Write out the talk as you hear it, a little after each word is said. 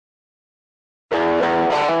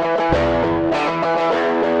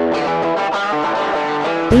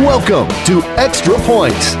Welcome to Extra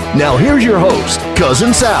Points. Now here's your host,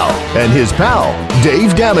 Cousin Sal, and his pal,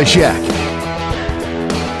 Dave Dameshek.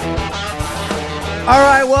 All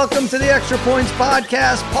right, welcome to the Extra Points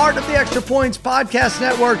Podcast, part of the Extra Points Podcast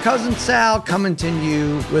Network. Cousin Sal coming to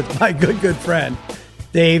you with my good friend,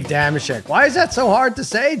 Dave Dameshek. Why is that so hard to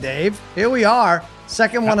say, Dave? Here we are,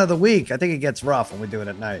 second one of the week. I think it gets rough when we do it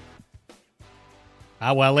at night.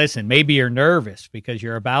 Well, listen, maybe you're nervous because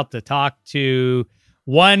you're about to talk to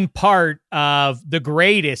one part of the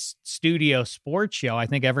greatest studio sports show I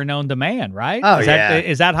think ever known to man, right? Oh,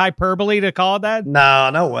 Is that hyperbole to call it that?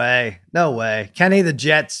 No way. No way. Kenny the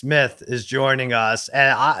Jet Smith is joining us.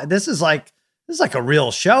 And this is like a real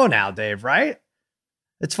show now, Dave, right?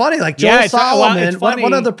 It's funny. Like Joel Solomon,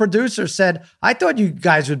 one of the producers said, I thought you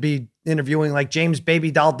guys would be interviewing like James Baby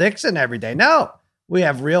Doll Dixon every day. No, we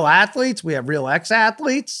have real athletes. We have real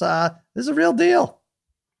ex-athletes. This is a real deal.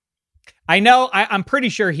 I know. I'm pretty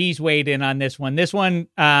sure he's weighed in on this one. This one,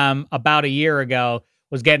 about a year ago,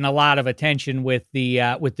 was getting a lot of attention with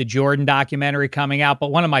the Jordan documentary coming out.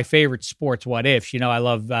 But one of my favorite sports what ifs, I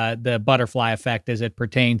love the butterfly effect as it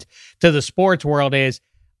pertains to the sports world. Is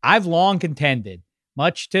I've long contended,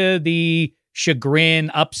 much to the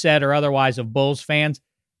chagrin, upset, or otherwise of Bulls fans,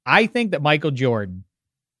 I think that Michael Jordan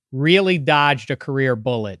really dodged a career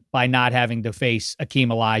bullet by not having to face Akeem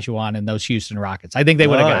Olajuwon in those Houston Rockets. I think they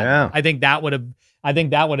would have gotten him. I think that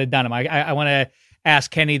would have done him. I want to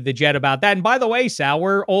ask Kenny the Jet about that. And by the way, Sal,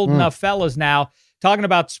 we're old enough fellas now talking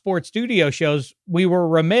about sports studio shows. We were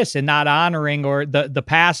remiss in not honoring or the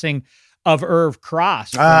passing of Irv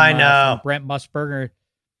Cross. I know. From Brent Musburger.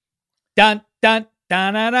 Dun, dun,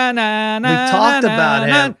 dun, dun, dun, dun, we talked about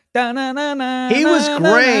him. He was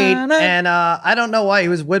great, and I don't know why. He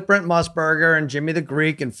was with Brent Musburger and Jimmy the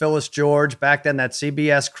Greek and Phyllis George back then, that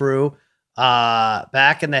CBS crew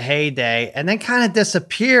back in the heyday, and then kind of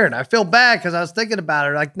disappeared. I feel bad because I was thinking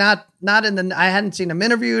about it. Like not in the. I hadn't seen him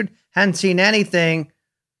interviewed, hadn't seen anything.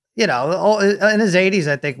 In his 80s,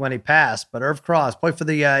 I think, when he passed. But Irv Cross played for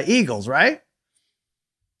the Eagles, right?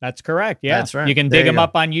 That's correct. Yeah, that's right. You can dig him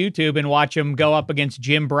up on YouTube and watch him go up against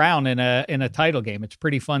Jim Brown in a title game. It's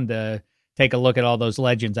pretty fun to take a look at all those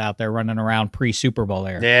legends out there running around pre-Super Bowl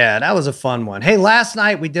era. Yeah, that was a fun one. Hey, last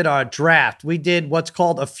night we did our draft. We did what's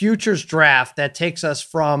called a futures draft that takes us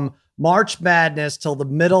from March Madness till the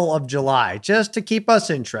middle of July, just to keep us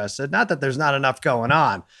interested. Not that there's not enough going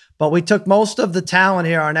on, but we took most of the talent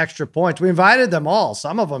here on Extra Points. We invited them all.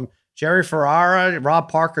 Some of them, Jerry Ferrara, Rob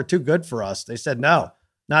Parker, too good for us. They said no.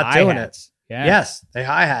 Not doing it. Yeah. Yes, they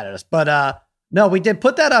high-hatted us. But no, we did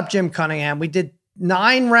put that up, Jim Cunningham. We did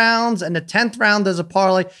 9 rounds, and the 10th round is a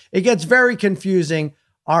parlay. It gets very confusing.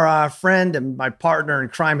 Our friend and my partner in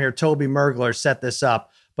crime here, Toby Mergler, set this up.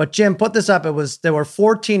 But Jim, put this up. There were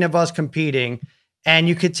 14 of us competing, and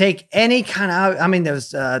you could take any kind of,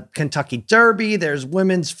 there's Kentucky Derby, there's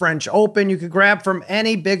Women's French Open. You could grab from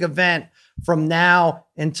any big event from now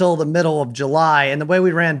until the middle of July. And the way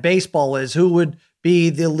we ran baseball is who would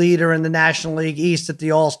be the leader in the National League East at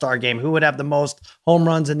the All-Star game, who would have the most home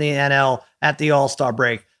runs in the NL at the All-Star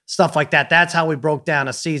break, stuff like that. That's how we broke down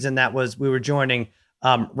a season we were joining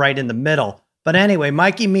right in the middle. But anyway,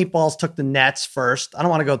 Mikey Meatballs took the Nets first. I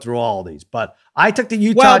don't want to go through all of these, but I took the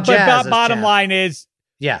Utah Jazz. But bottom line is,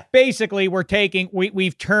 yeah, basically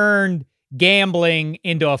we've turned gambling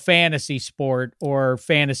into a fantasy sport or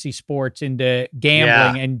fantasy sports into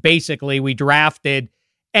gambling. And basically we drafted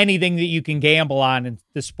anything that you can gamble on in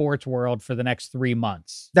the sports world for the next 3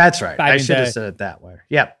 months. That's right. I should have said it that way.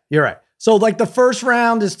 Yep, you're right. So like the first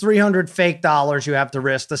round is $300 fake dollars you have to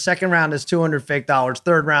risk. The second round is $200 fake dollars.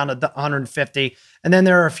 Third round, $150. And then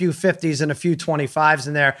there are a few 50s and a few 25s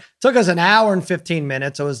in there. It took us an hour and 15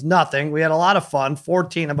 minutes. So it was nothing. We had a lot of fun.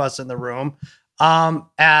 14 of us in the room.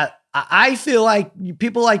 I feel like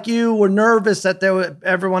people like you were nervous that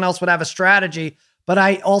everyone else would have a strategy, but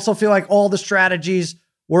I also feel like all the strategies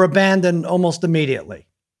were abandoned almost immediately.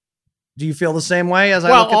 Do you feel the same way as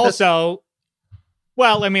I look at this? Also,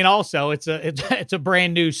 it's a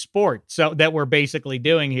brand new sport so that we're basically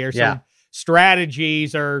doing here. So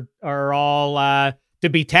strategies are all to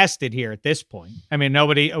be tested here at this point. I don't know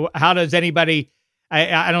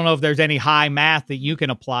if there's any high math that you can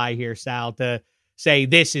apply here, Sal, to say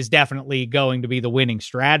this is definitely going to be the winning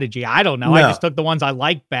strategy. I don't know. No. I just took the ones I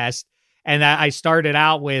like best. And I started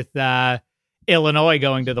out with Illinois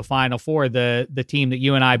going to the Final Four, the team that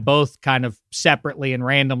you and I both kind of separately and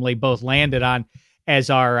randomly both landed on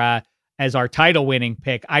as our title winning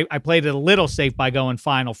pick. I played it a little safe by going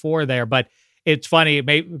Final Four there, but it's funny. It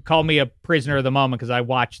may call me a prisoner of the moment because I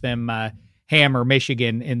watched them hammer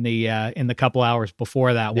Michigan in the couple hours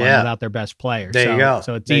before that one without their best player. There you go.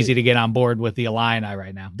 So it's easy to get on board with the Illini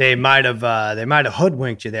right now. They might have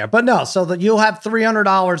hoodwinked you there, but no. So that you'll have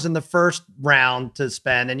 $300 in the first round to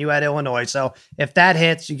spend, and you had Illinois. So if that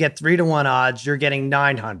hits, you get 3-1 odds. You're getting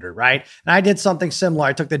 900, right? And I did something similar.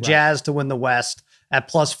 I took the Jazz to win the West at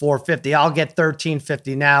plus 450. I'll get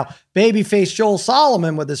 1350 now. Babyface Joel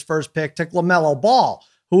Solomon with his first pick took LaMelo Ball,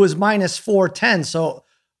 who was minus 410. So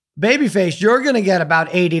Babyface, you're going to get about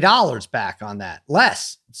 $80 back on that.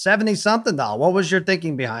 Less, 70 something dollars. What was your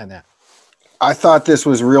thinking behind that? I thought this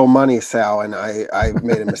was real money, Sal, and I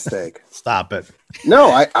made a mistake. Stop it.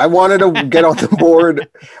 No, I wanted to get on the board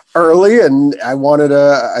early, and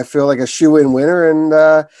I feel like a shoe-in winner, and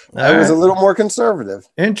I was a little more conservative.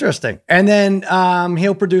 Interesting. And then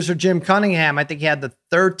heel producer Jim Cunningham, I think he had the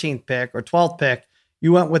 13th pick or 12th pick.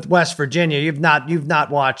 You went with West Virginia. You've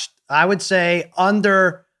not watched, I would say,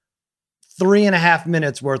 under 3.5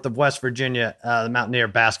 minutes worth of West Virginia, the Mountaineer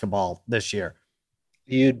basketball this year.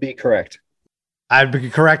 You'd be correct. I'd be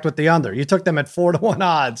correct with the under. You took them at 4-1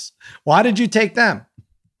 odds. Why did you take them?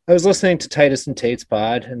 I was listening to Titus and Tate's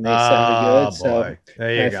pod, and they sounded good. So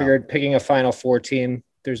I figured picking a Final Four team,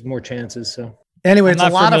 there's more chances. So anyway, it's a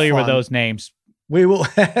lot of fun. I'm not familiar with those names. We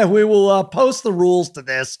will post the rules to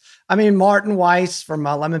this. I mean, Martin Weiss from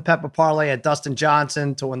Lemon Pepper Parlay at Dustin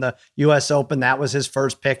Johnson to win the U.S. Open. That was his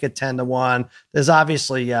first pick at 10-1. There's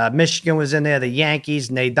obviously Michigan was in there. The Yankees,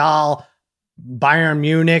 Nadal, Bayern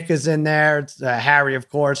Munich is in there. It's Harry, of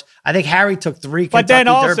course. I think Harry took 3 Kentucky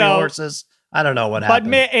Derby horses. I don't know what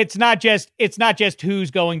happened. But it's not just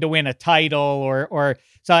who's going to win a title or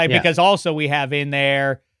because also we have in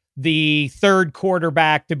there the third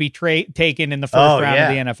quarterback to be taken in the first round of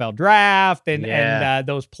the NFL draft and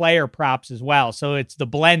those player props as well. So it's the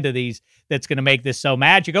blend of these that's going to make this so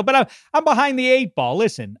magical. But I'm behind the 8 ball.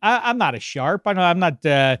 Listen, I'm not a sharp. I know I'm not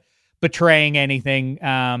betraying anything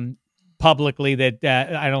publicly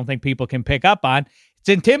that I don't think people can pick up on. It's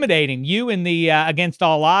intimidating. You and the Against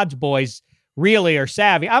All Odds boys really are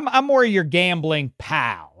savvy. I'm more your gambling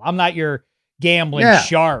pal. I'm not your gambling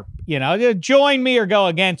sharp. You know, join me or go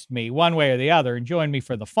against me one way or the other, and join me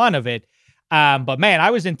for the fun of it. But man,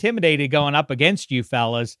 I was intimidated going up against you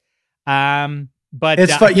fellas. But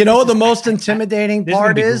it's fun. You know, the most intimidating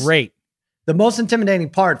part is great. The most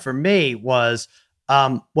intimidating part for me was,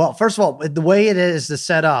 well, first of all, the way it is to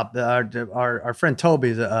set up, our friend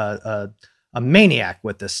Toby's a maniac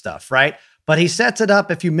with this stuff, right? But he sets it up.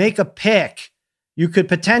 If you make a pick, you could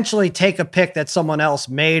potentially take a pick that someone else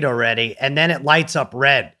made already, and then it lights up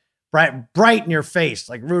red, bright in your face,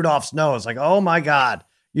 like Rudolph's nose. Like, oh my God,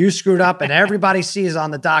 you screwed up, and everybody sees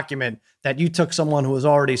on the document that you took someone who was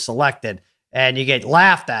already selected, and you get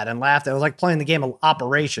laughed at. It was like playing the game of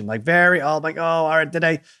Operation, like all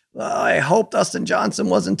right, I hope Dustin Johnson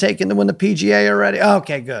wasn't taken to win the PGA already.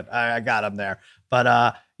 Okay, good. I got him there.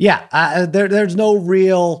 But there's no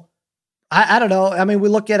real, I don't know. I mean, we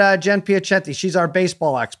look at Jen Piacenti. She's our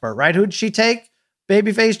baseball expert, right? Who did she take?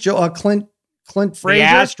 Babyface, Clint Frazier.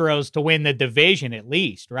 The Astros to win the division at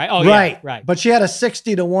least, right? Oh, right. Yeah, right. But she had a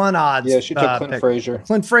 60-1 odds. Yeah, she took Clint Frazier.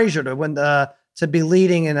 Clint Frazier to win to be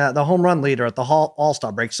leading in the home run leader at the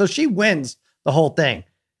All-Star break. So she wins the whole thing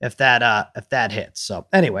if that hits. So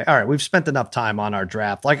anyway, all right, we've spent enough time on our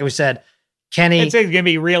draft. Like we said, Kenny. It's going to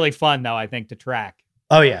be really fun, though, I think, to track.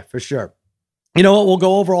 Oh, yeah, for sure. You know what? We'll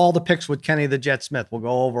go over all the picks with Kenny the Jet Smith. We'll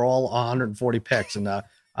go over all 140 picks, and I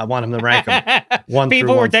want him to rank them.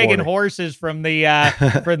 People were taking horses from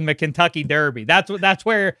the Kentucky Derby. That's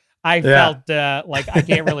where I felt like I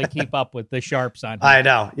can't really keep up with the sharps on here. I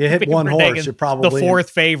know. You hit one horse, you're probably the fourth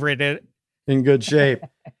favorite. In good shape.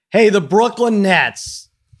 Hey, the Brooklyn Nets.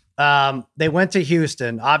 They went to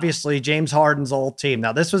Houston. Obviously, James Harden's old team.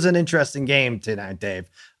 Now, this was an interesting game tonight, Dave.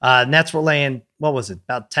 Nets were laying, what was it,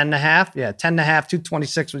 about 10.5? Yeah, 10.5,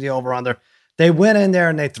 226 was the over-under. They went in there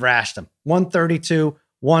and they thrashed them. 132,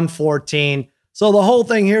 114. So the whole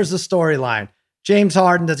thing, here's the storyline. James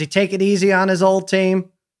Harden, does he take it easy on his old team?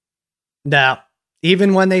 No.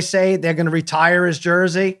 Even when they say they're going to retire his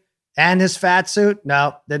jersey and his fat suit?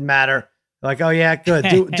 No, didn't matter. Like, oh yeah,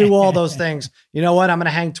 good. Do all those things. You know what? I'm going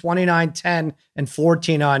to hang 29, 10, and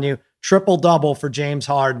 14 on you. Triple double for James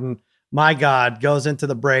Harden. My God, goes into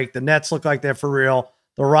the break. The Nets look like they're for real.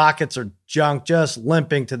 The Rockets are junk, just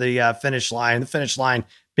limping to the finish line. The finish line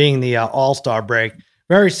being the All-Star break.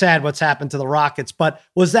 Very sad what's happened to the Rockets. But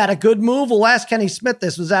was that a good move? We'll ask Kenny Smith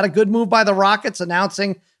this. Was that a good move by the Rockets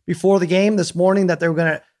announcing before the game this morning that they were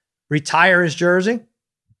going to retire his jersey?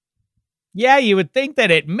 Yeah, you would think that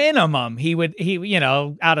at minimum he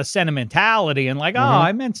out of sentimentality and like,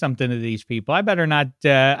 I meant something to these people. I better not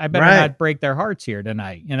not break their hearts here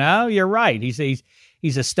tonight. You're right.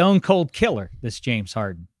 He's a stone cold killer, this James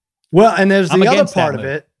Harden. Well, and there's the other part of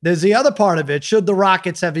it. There's the other part of it. Should the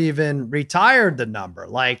Rockets have even retired the number?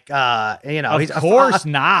 Like, of course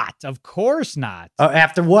not. Of course not.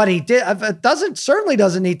 After what he did, it certainly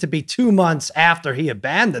doesn't need to be 2 months after he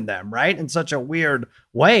abandoned them, right? In such a weird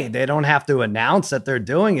way. They don't have to announce that they're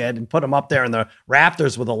doing it and put him up there in the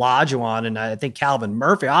Raptors with Olajuwon. And I think Calvin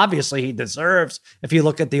Murphy, obviously he deserves, if you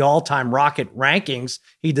look at the all-time Rocket rankings,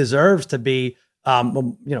 he deserves to be,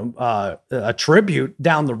 a tribute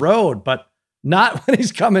down the road, but not when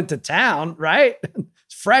he's coming to town, right?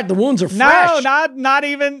 Fred, the wounds are fresh. No, not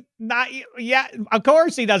even. Yeah, of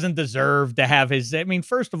course he doesn't deserve to have his. I mean,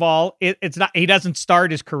 first of all, it's not. He doesn't start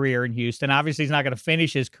his career in Houston. Obviously, he's not going to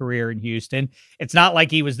finish his career in Houston. It's not like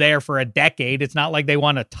he was there for a decade. It's not like they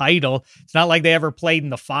won a title. It's not like they ever played in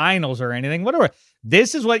the finals or anything. Whatever.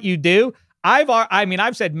 This is what you do.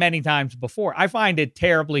 I've said many times before, I find it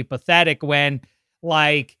terribly pathetic when,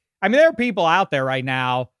 there are people out there right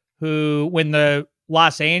now who, when the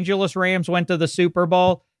Los Angeles Rams went to the Super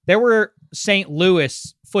Bowl, there were St.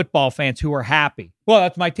 Louis football fans who were happy. Well,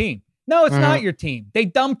 that's my team. No, it's not your team. They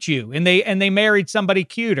dumped you and they married somebody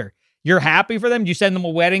cuter. You're happy for them? Did you send them a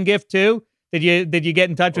wedding gift too? Did you get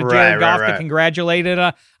in touch with Jared Goff to congratulate it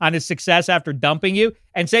on his success after dumping you?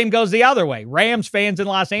 And same goes the other way. Rams fans in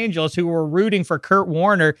Los Angeles who were rooting for Kurt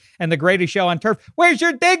Warner and the greatest show on turf. Where's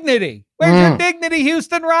your dignity? Where's your dignity,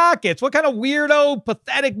 Houston Rockets? What kind of weirdo,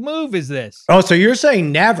 pathetic move is this? Oh, so you're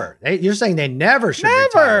saying never. You're saying they never should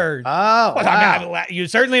retire. Oh, well, wow. You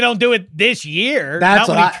certainly don't do it this year. That's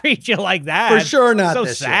not when he treats you like that. For sure not so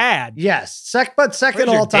this sad. Year. Yes. Second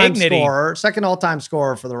all-time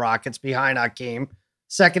scorer for the Rockets behind Hakeem.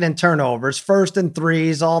 Second in turnovers, first in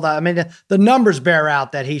threes, all that. I mean, the numbers bear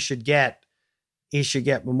out that he should get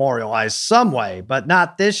memorialized some way, but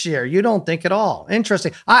not this year. You don't think at all.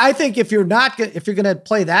 Interesting. I think if you're going to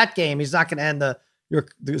play that game, he's not going to end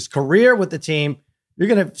his career with the team. You're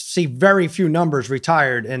going to see very few numbers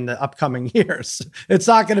retired in the upcoming years. It's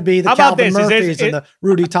not going to be the Calvin Murphys and the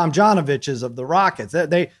Rudy Tomjanoviches of the Rockets.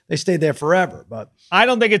 They stayed there forever. But I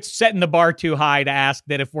don't think it's setting the bar too high to ask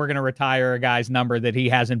that if we're going to retire a guy's number that he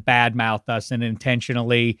hasn't badmouthed us and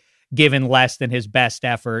intentionally given less than his best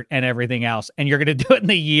effort and everything else. And you're going to do it in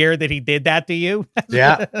the year that he did that to you.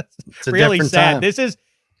 Yeah. It's really sad. Time.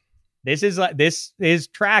 This is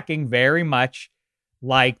tracking very much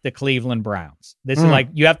like the Cleveland Browns. This is like,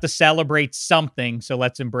 you have to celebrate something. So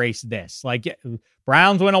let's embrace this. Like,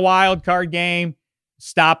 Browns win a wild card game,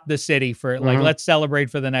 stop the city for let's celebrate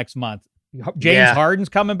for the next month. James Harden's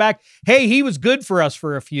coming back. Hey, he was good for us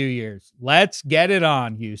for a few years. Let's get it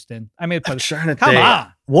on, Houston. I mean, come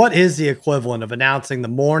on. What is the equivalent of announcing the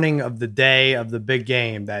morning of the day of the big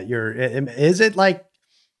game that is it like,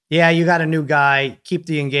 yeah, you got a new guy, keep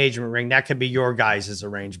the engagement ring. That could be your guys'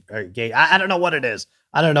 arrangement. I don't know what it is.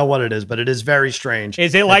 But it is very strange.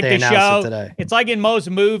 Is it like the show? It's like in most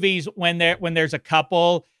movies when there's a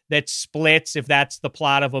couple that splits, if that's the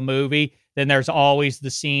plot of a movie, then there's always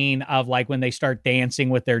the scene of like when they start dancing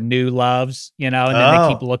with their new loves, and then they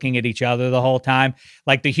keep looking at each other the whole time.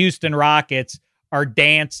 Like the Houston Rockets are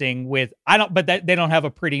dancing with, they don't have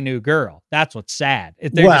a pretty new girl. That's what's sad.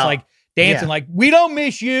 They're just like dancing like, we don't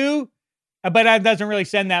miss you. But that doesn't really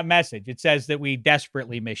send that message. It says that we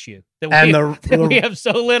desperately miss you. That we have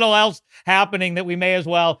so little else happening that we may as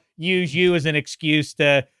well use you as an excuse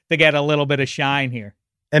to get a little bit of shine here.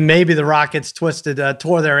 And maybe the Rockets tore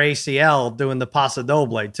their ACL doing the Paso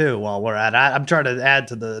Doble too while we're at it. I'm trying to add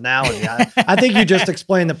to the analogy. I think you just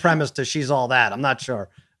explained the premise to She's All That. I'm not sure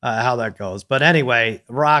how that goes. But anyway,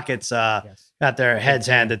 Rockets got their heads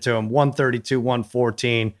handed to them,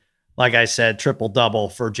 132-114. Like I said, triple-double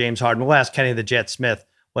for James Harden. We'll ask Kenny the Jet Smith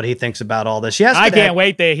what he thinks about all this. Yesterday, I can't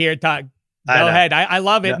wait to hear talk. Go ahead. I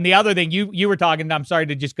love it. Yeah. And the other thing you were talking, I'm sorry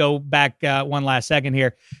to just go back one last second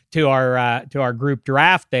here to our group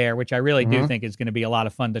draft there, which I really do think is going to be a lot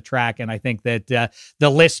of fun to track. And I think that the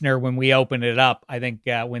listener, when we open it up, I think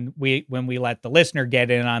when we let the listener get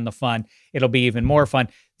in on the fun, it'll be even more fun.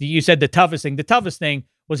 You said the toughest thing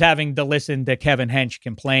was having to listen to Kevin Hench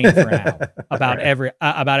complain for an hour about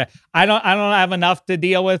about it. I don't have enough to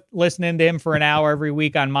deal with listening to him for an hour every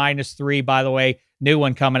week on -3. By the way, new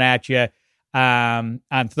one coming at you on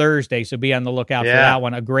Thursday, so be on the lookout for that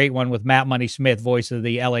one. A great one with Matt Money Smith, voice of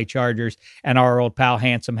the LA Chargers, and our old pal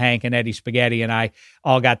Handsome Hank and Eddie Spaghetti and I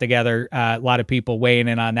all got together. A lot of people weighing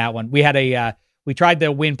in on that one. We had we tried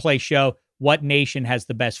the Win Play show. What nation has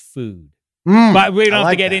the best food? But we don't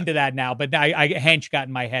have to get into that now. But Hench got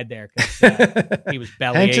in my head there because he was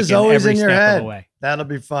bellyaching. Hench is always every in your step head. of the way. That'll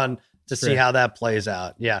be fun to see how that plays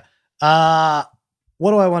out. Yeah.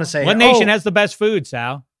 What do I want to say? What nation has the best food,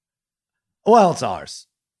 Sal? Well, it's ours.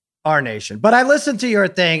 Our nation. But I listened to your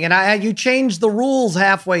thing and you changed the rules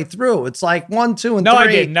halfway through. It's like 1, 2, and 3. No, I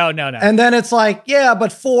didn't. No. And then it's like, yeah,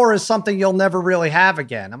 but 4 is something you'll never really have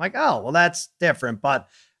again. I'm like, oh, well, that's different. But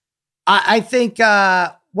I think,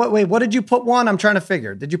 what did you put 1? I'm trying to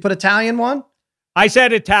figure. Did you put Italian 1? I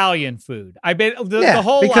said Italian food. I bet the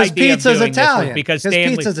whole because idea pizza's of doing Italian. Because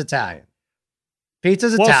pizza's Italian.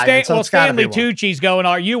 Pizza's Italian. So Stanley Tucci's going.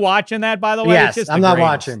 Are you watching that, by the way? Yes, I'm not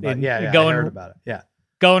watching, but I heard about it. Yeah.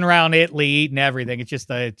 Going around Italy, eating everything. It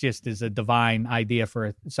just is a divine idea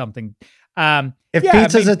for something. If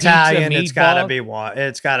pizza's Italian, it's got to be one.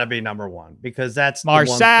 It's got to be number 1 because that's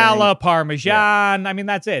Marsala, Parmesan. Yeah. I mean,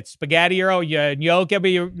 that's it. Spaghetti or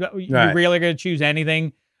gnocchi. You're really going to choose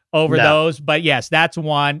anything over those? But yes, that's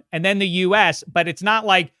 1. And then the U.S., but it's not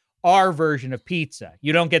like our version of pizza.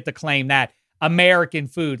 You don't get to claim that. American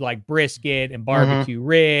food like brisket and barbecue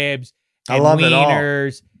ribs and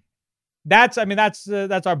wieners. That's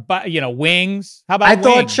our, wings. How about I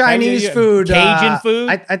thought Chinese food, Cajun food?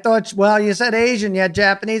 I thought, well, you said Asian, yeah,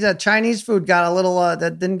 Japanese. Chinese food got a little,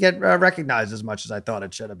 that didn't get recognized as much as I thought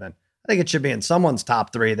it should have been. I think it should be in someone's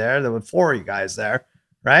top 3 there. There were 4 of you guys there,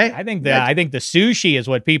 right? I think the sushi is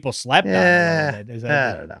what people slept on. I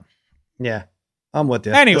don't know. Yeah. I'm with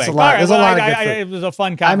you. Anyway, there's a lot of good food. It was a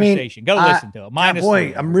fun conversation. Go listen to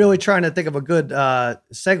it. I'm really trying to think of a good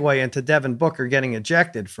segue into Devin Booker getting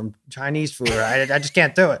ejected from Chinese food. I just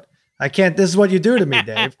can't do it. I can't. This is what you do to me,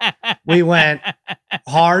 Dave. We went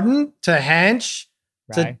Harden to Hench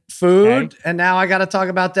to food, and now I got to talk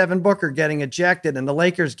about Devin Booker getting ejected in the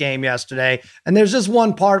Lakers game yesterday. And there's just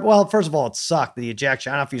one part. Well, first of all, it sucked, the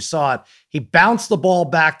ejection. I don't know if you saw it. He bounced the ball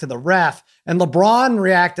back to the ref, and LeBron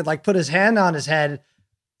reacted, like put his hand on his head,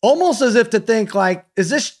 almost as if to think like,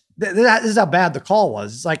 this is how bad the call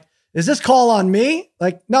was. It's like, is this call on me?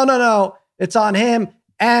 Like, no, it's on him,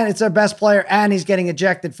 and it's their best player, and he's getting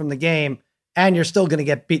ejected from the game, and you're still going to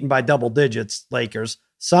get beaten by double digits, Lakers.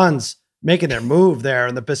 Suns making their move there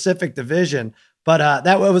in the Pacific Division. But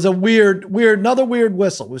that was a another weird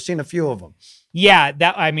whistle. We've seen a few of them. Yeah,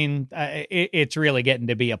 it's really getting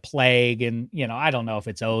to be a plague. And, I don't know if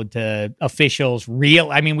it's owed to officials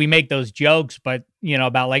we make those jokes, but,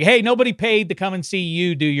 about like, hey, nobody paid to come and see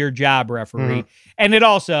you do your job, referee. And it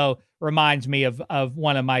also reminds me of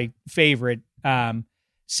one of my favorite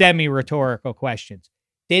semi-rhetorical questions.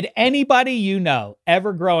 Did anybody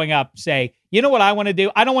ever growing up say, you know what I want to do?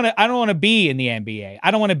 I don't want to be in the NBA. I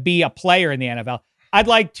don't want to be a player in the NFL. I'd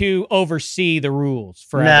like to oversee the rules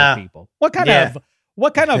for other people. What kind of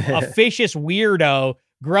officious weirdo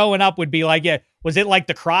growing up would be like? Yeah, was it like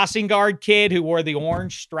the crossing guard kid who wore the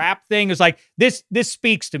orange strap thing? It was like this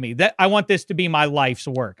speaks to me. That I want this to be my life's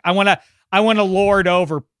work. I want to lord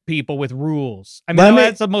over people with rules. I mean,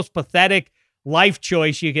 that's the most pathetic life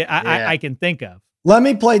choice I can think of. Let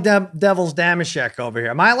me play Devil's Damashek over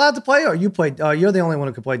here. Am I allowed to play, or you play? You're the only one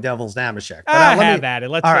who can play Devil's Damashek. Have at it.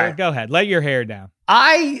 Let's go ahead. Let your hair down.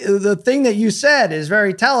 The thing that you said is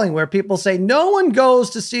very telling, where people say no one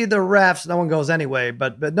goes to see the refs. No one goes anyway,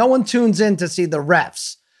 but no one tunes in to see the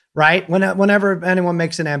refs, right? Whenever anyone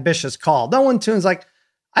makes an ambitious call, no one tunes like,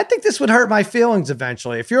 I think this would hurt my feelings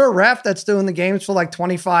eventually. If you're a ref that's doing the games for like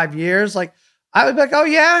 25 years, like, I would be like, oh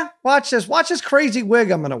yeah, watch this crazy wig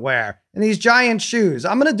I'm going to wear and these giant shoes.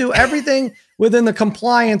 I'm going to do everything within the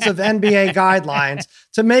compliance of NBA guidelines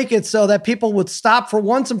to make it so that people would stop for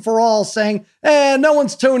once and for all saying, no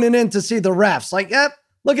one's tuning in to see the refs. Like, yep,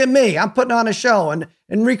 look at me. I'm putting on a show. And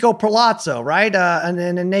Enrico Palazzo, right? And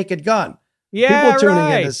a Naked Gun. Yeah, people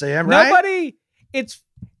tuning in to see him, right?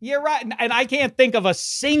 You're right. And I can't think of a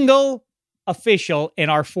single official in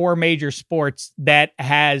our 4 major sports that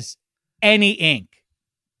has any ink.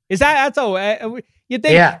 Is that's you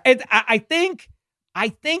think? Yeah. I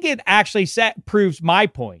think it actually proves my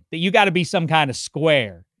point that you got to be some kind of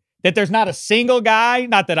square. That there's not a single guy.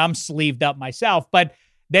 Not that I'm sleeved up myself, but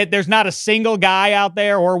that there's not a single guy out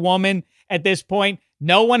there or woman at this point.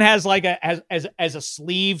 No one has like as a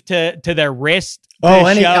sleeve to their wrist. Real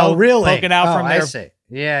poking ink. out from their. I see.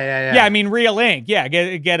 Yeah. Yeah, I mean real ink. Yeah,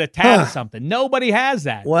 get a tat of something. Nobody has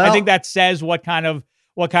that. Well, I think that says what kind of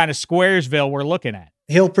Squaresville we're looking at.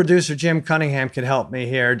 Hill producer Jim Cunningham could help me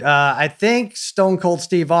here. I think Stone Cold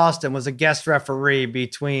Steve Austin was a guest referee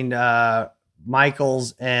between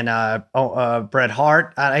Michaels and Bret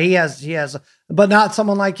Hart. He has But not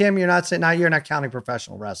someone like him. You're not counting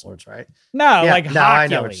professional wrestlers, right? No, like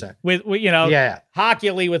Hockley with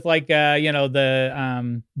Hockley with like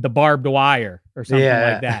the barbed wire or something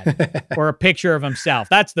like that, or a picture of himself.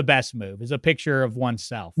 That's the best move, is a picture of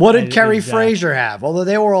oneself. What did Kerry Frazier have? Although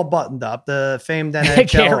they were all buttoned up, the famed NHL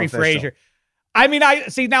Kerry Frazier. I mean, I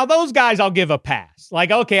see now those guys I'll give a pass. Like,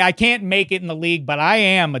 okay, I can't make it in the league, but I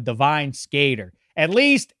am a divine skater. At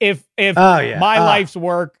least if my life's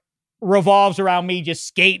work revolves around me just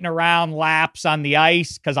skating around laps on the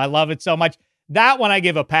ice because I love it so much, that one I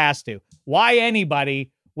give a pass to. Why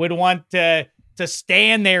anybody would want to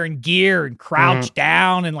stand there in gear and crouch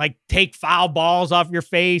down and like take foul balls off your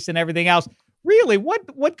face and everything else? Really,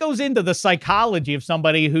 what goes into the psychology of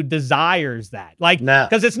somebody who desires that? Like,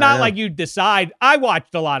 because it's not like you decide, I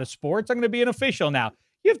watched a lot of sports, I'm going to be an official now.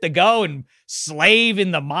 You have to go and slave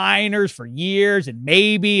in the minors for years, and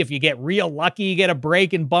maybe if you get real lucky, you get a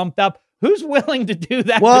break and bumped up. Who's willing to do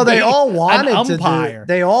that? Well, they all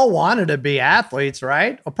wanted to be athletes,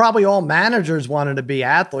 right? Or probably all managers wanted to be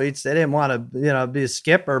athletes. They didn't want to, be a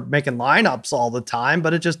skipper making lineups all the time,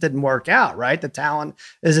 but it just didn't work out, right? The talent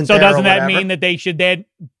isn't there. So doesn't that mean that they should then,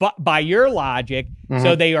 by your logic,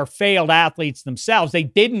 so they are failed athletes themselves? They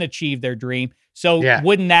didn't achieve their dream. So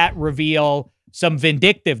wouldn't that reveal some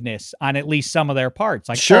vindictiveness on at least some of their parts?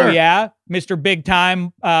 Like, oh yeah, Mr. Big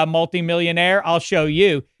Time multimillionaire, I'll show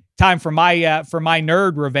you. Time for my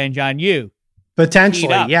nerd revenge on you.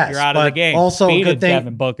 Potentially, yes. You're out of the game. Also,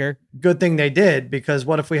 Devin Booker. Good thing they did, because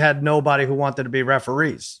what if we had nobody who wanted to be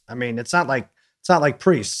referees? I mean, it's not like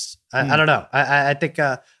priests. I don't know. I think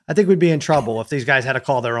we'd be in trouble if these guys had to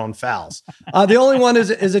call their own fouls. The only one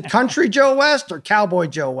is it Country Joe West or Cowboy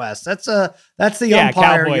Joe West? That's the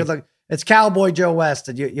umpire. It's Cowboy Joe West,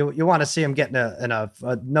 and you want to see him getting a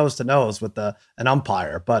nose to nose with an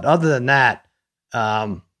umpire. But other than that,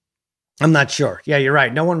 I'm not sure. Yeah, you're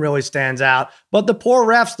right. No one really stands out. But the poor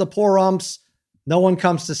refs, the poor umps, no one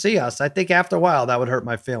comes to see us. I think after a while that would hurt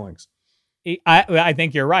my feelings. I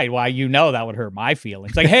think you're right. Why, that would hurt my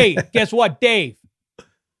feelings. Like, hey, guess what, Dave?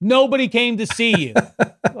 Nobody came to see you.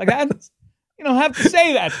 Like, you don't have to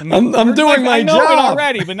say that to me. I'm doing my job. I know it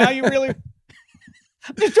already, but now you really...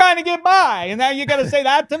 I'm just trying to get by, and now you got to say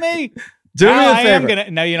that to me? Do me a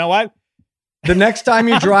favor. No, you know what? The next time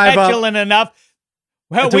you drive up... petulant enough.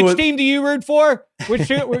 Well, which team do you root for?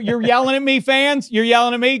 You're yelling at me, fans? You're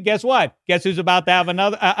yelling at me? Guess what? Guess who's about to have a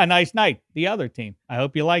nice night? The other team. I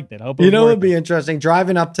hope you liked it. It would be interesting.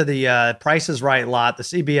 Driving up to the Price is Right lot, the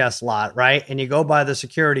CBS lot, right? And you go by the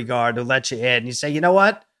security guard who lets you in, and you say, you know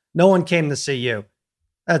what? No one came to see you.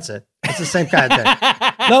 That's it. It's the same kind of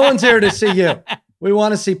thing. No one's here to see you. We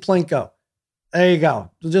want to see Plinko. There you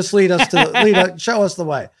go. Just show us the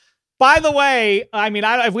way. By the way, I mean,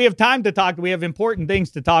 if we have time to talk, we have important things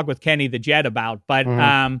to talk with Kenny the Jet about. But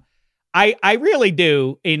I really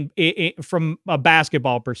do, from a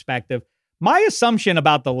basketball perspective, my assumption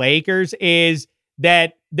about the Lakers is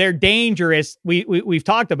that they're dangerous. We've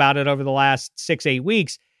talked about it over the last 6-8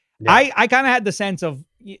 weeks. Yeah. I kind of had the sense of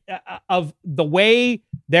the way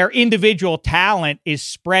their individual talent is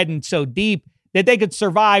spreading so deep that they could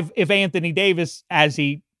survive if Anthony Davis, as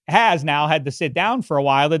he has now, had to sit down for a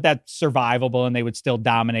while, that's survivable and they would still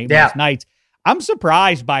dominate most nights. I'm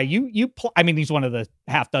surprised by you. I mean, he's one of the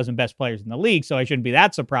half dozen best players in the league, so I shouldn't be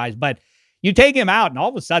that surprised. But you take him out, and all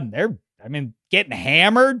of a sudden they're, getting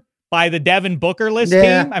hammered by the Devin Booker-less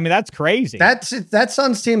team. I mean, that's crazy. That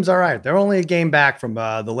Suns team's all right. They're only a game back from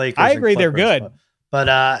the Lakers. I agree, they're good. But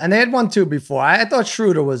and they had won two before. I thought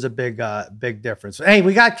Schroeder was a big difference. Hey,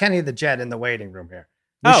 we got Kenny the Jet in the waiting room here.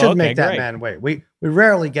 We should make that man wait. We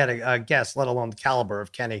rarely get a guest, let alone the caliber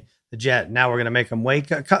of Kenny the Jet. Now we're going to make him wait.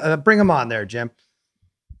 Bring him on there, Jim.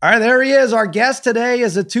 All right, there he is. Our guest today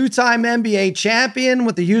is a 2-time NBA champion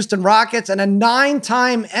with the Houston Rockets and a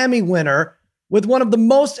 9-time Emmy winner with one of the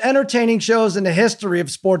most entertaining shows in the history of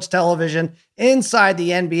sports television, Inside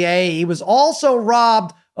the NBA. He was also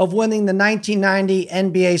robbed of winning the 1990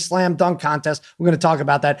 NBA Slam Dunk Contest. We're going to talk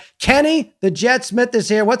about that. Kenny the Jet Smith is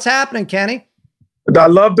here. What's happening, Kenny? I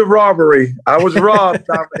love the robbery. I was robbed,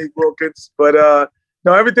 Dominique Wilkins. But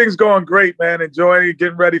no, everything's going great, man. Enjoying it,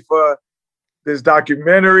 getting ready for this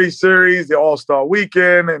documentary series, the All-Star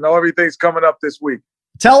Weekend, and everything's coming up this week.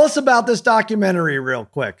 Tell us about this documentary real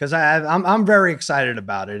quick, because I'm very excited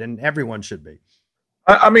about it, and everyone should be.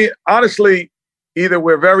 I mean, honestly, either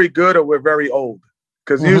we're very good or we're very old,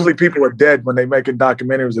 because usually people are dead when they're making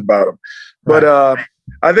documentaries about them. But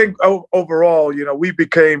I think overall,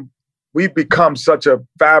 we've become such a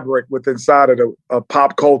fabric inside of the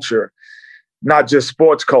pop culture, not just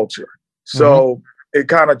sports culture. So it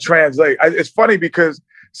kind of translates. It's funny because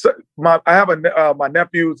I have my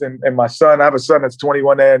nephews and my son. I have a son that's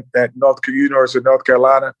 21 at University of North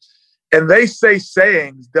Carolina, and they say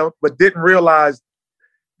sayings, but didn't realize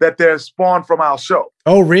that they're spawned from our show.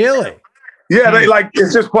 Oh, really? Yeah, they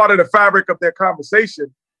it's just part of the fabric of their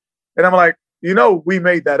conversation. And I'm like, we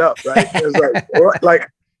made that up, right? It's like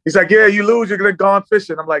he's like, yeah, you lose, you're gonna go on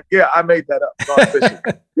fishing. I'm like, yeah, I made that up, gone fishing.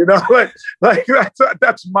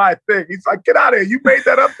 That's my thing. He's like, get out of here, you made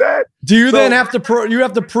that up, Dad. Do you then have to you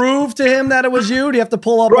have to prove to him that it was you? Do you have to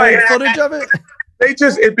pull up old footage of it?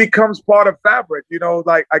 It becomes part of fabric,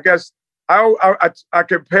 I guess I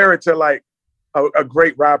compare it to like a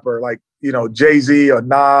great rapper, like, Jay-Z or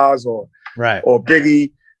Nas or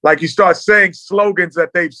Biggie. Like, you start saying slogans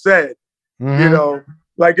that they've said,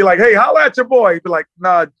 like you're like, hey, holla at your boy. You'd be like,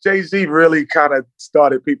 nah, Jay-Z really kind of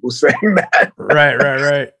started people saying that.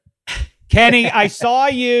 Right. Kenny, I saw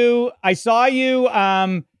you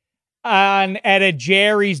at a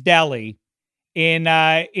Jerry's Deli in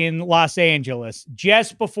Los Angeles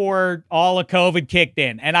just before all of COVID kicked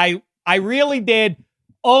in. And I really did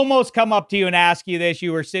almost come up to you and ask you this.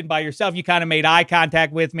 You were sitting by yourself. You kind of made eye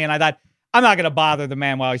contact with me, and I thought, I'm not going to bother the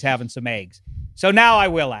man while he's having some eggs. So now I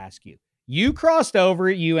will ask you. You crossed over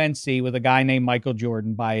at UNC with a guy named Michael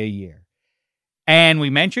Jordan by a year. And we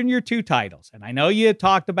mentioned your 2 titles. And I know you had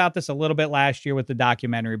talked about this a little bit last year with the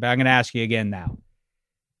documentary, but I'm going to ask you again now.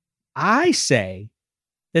 I say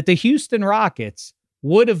that the Houston Rockets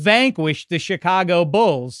would have vanquished the Chicago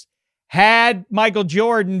Bulls had Michael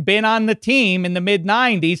Jordan been on the team in the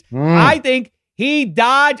mid-90s. I think he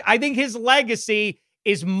dodged. I think his legacy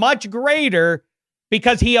is much greater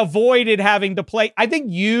because he avoided having to play. I think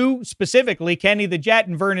you specifically, Kenny the Jet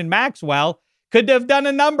and Vernon Maxwell, could have done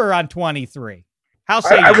a number on 23. How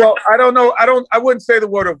say you? Well, I don't know. I wouldn't say the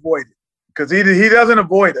word avoided because he doesn't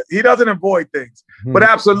avoid it. He doesn't avoid things. But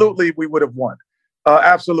absolutely, we would have won.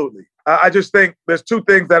 Absolutely. I just think there's 2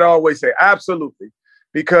 things that I always say. Absolutely.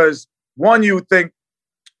 Because one, you think,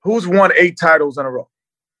 who's won 8 titles in a row?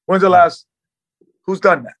 When's the last? Who's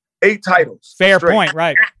done that? 8 titles. Fair straight. Point,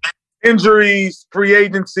 right. Injuries, free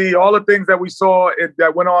agency, all the things that we saw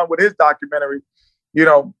that went on with his documentary,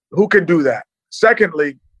 who can do that?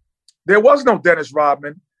 Secondly, there was no Dennis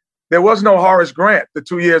Rodman. There was no Horace Grant the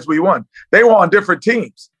 2 years we won. They were on different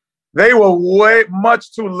teams. They were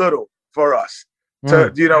much too little for us with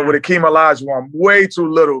Akeem Olajuwon, way too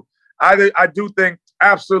little. I do think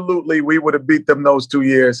absolutely we would have beat them those 2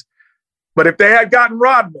 years. But if they had gotten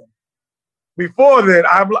Rodman before then,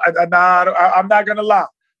 I'm not going to lie.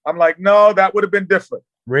 I'm like, no, that would have been different.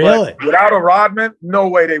 Really? But without a Rodman, no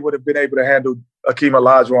way they would have been able to handle Akeem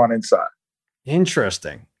Olajuwon inside.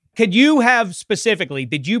 Interesting. Could you have specifically,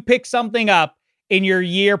 did you pick something up in your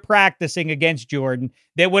year practicing against Jordan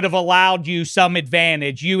that would have allowed you some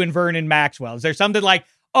advantage, you and Vernon Maxwell? Is there something like,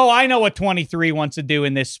 oh, I know what 23 wants to do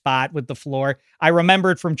in this spot with the floor? I remember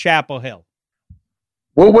it from Chapel Hill.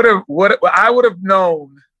 What I would have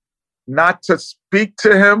known not to speak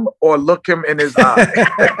to him or look him in his eye.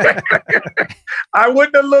 I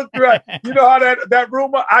wouldn't have looked right. You know how that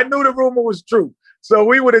rumor, I knew the rumor was true.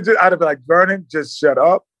 So I'd have been like, Vernon, just shut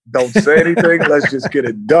up. Don't say anything. Let's just get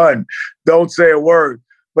it done. Don't say a word.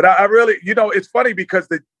 But I really, it's funny because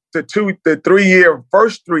the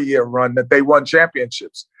first 3 year run that they won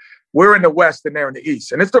championships, we're in the West and they're in the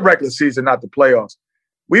East. And it's the regular season, not the playoffs.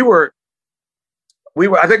 I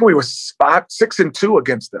think we were 6-2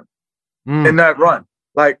 against them in that run.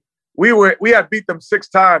 Like we had beat them 6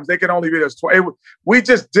 times. They can only beat us twice. We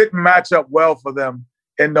just didn't match up well for them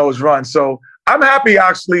in those runs. So I'm happy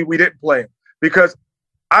actually we didn't play him because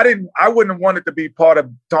I wouldn't have wanted to be part of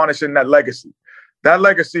tarnishing that legacy. That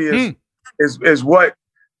legacy is what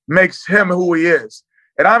makes him who he is.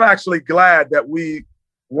 And I'm actually glad that we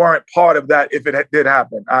weren't part of that if it did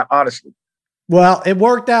happen, honestly. Well, it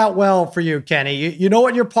worked out well for you, Kenny. You know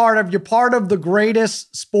what you're part of? You're part of the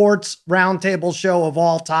greatest sports roundtable show of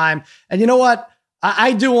all time. And you know what?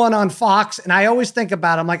 I do one on Fox, and I always think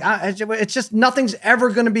about it. I'm like, it's just nothing's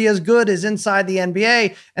ever going to be as good as Inside the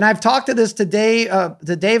NBA. And I've talked to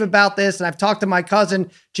Dave about this, and I've talked to my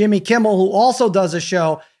cousin, Jimmy Kimmel, who also does a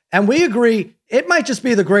show. And we agree it might just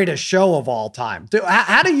be the greatest show of all time.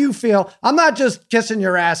 How do you feel? I'm not just kissing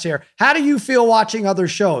your ass here. How do you feel watching other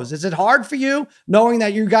shows? Is it hard for you knowing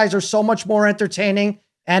that you guys are so much more entertaining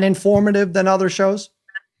and informative than other shows?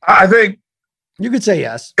 I think you could say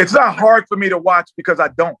yes. It's not hard for me to watch because I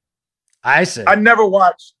don't. I see. I never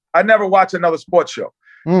watch another sports show.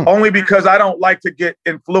 Only because I don't like to get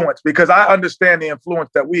influenced because I understand the influence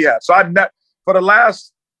that we have. So for the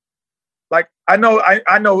last, like, I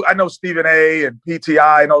know Stephen A and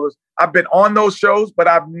PTI and all this. I've been on those shows, but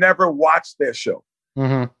I've never watched their show.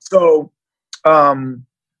 Mm-hmm. So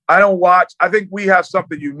I don't watch. I think we have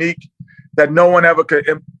something unique that no one ever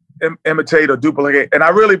could imitate or duplicate. And I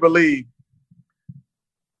really believe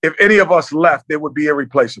if any of us left, it would be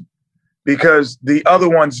irreplaceable, because the other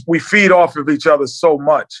ones, we feed off of each other so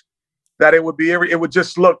much that it would be, it would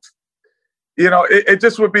just look, it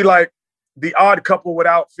just would be like The Odd Couple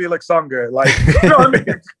without Felix Unger. Like, you know what I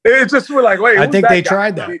mean? It's just, we're like, wait, I think they guy?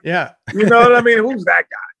 tried that. Yeah. You know what I mean? Who's that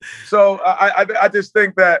guy? So I just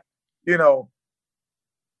think that, I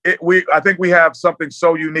think we have something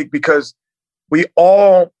so unique because we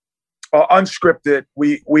all are unscripted.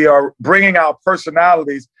 We are bringing our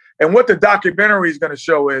personalities. And what the documentary is going to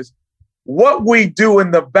show is what we do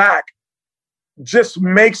in the back just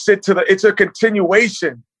makes it it's a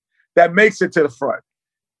continuation that makes it to the front.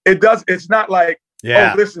 It's not like,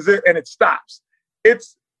 oh, this is it, and it stops.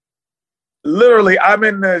 It's literally, I'm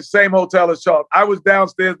in the same hotel as Charles. I was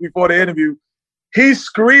downstairs before the interview. He's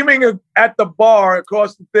screaming at the bar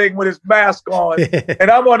across the thing with his mask on,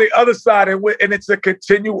 and I'm on the other side, and it's a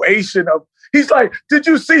continuation of. He's like, "Did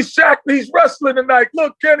you see Shaq? He's wrestling tonight.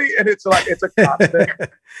 Look, Kenny!" And it's like it's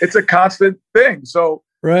a constant thing. So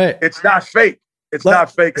right, it's not fake. It's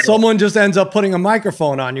not fake. Someone just ends up putting a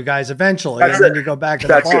microphone on you guys eventually, and then you go back to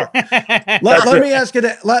the bar. Let me ask you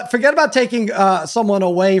that. Forget about taking someone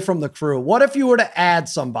away from the crew. What if you were to add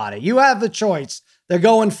somebody? You have the choice. They're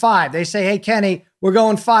going 5. They say, hey, Kenny, we're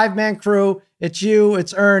going 5-man crew. It's you,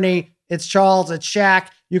 it's Ernie, it's Charles, it's Shaq.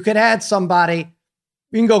 You could add somebody.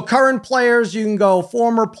 You can go current players. You can go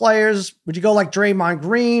former players. Would you go like Draymond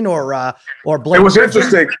Green or Blake? It was Griffin?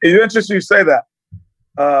 interesting. It's interesting you say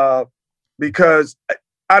that because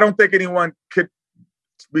I don't think anyone could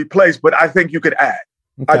replace, but I think you could add.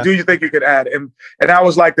 Okay. I do think you could add. And I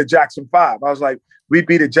was like the Jackson 5. I was like, we'd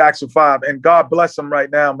be the Jackson 5. And God bless them right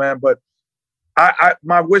now, man. But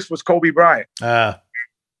my wish was Kobe Bryant.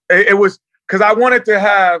 It was because I wanted to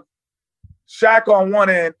have Shaq on one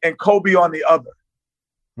end and Kobe on the other,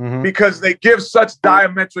 because they give such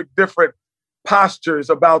diametric different postures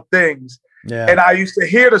about things. Yeah. And I used to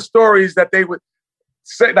hear the stories that they would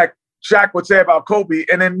say, like Shaq would say about Kobe,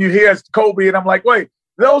 and then you hear Kobe, and I'm like, wait,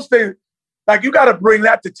 those things, like you got to bring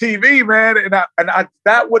that to TV, man. And I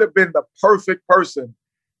that would have been the perfect person,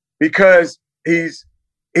 because he's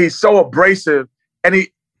so abrasive, and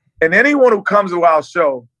anyone who comes to our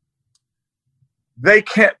show, they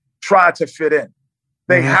can't try to fit in.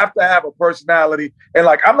 They have to have a personality. And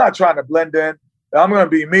like, I'm not trying to blend in. I'm going to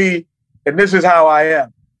be me, and this is how I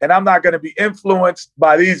am. And I'm not going to be influenced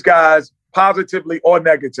by these guys positively or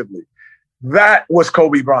negatively. That was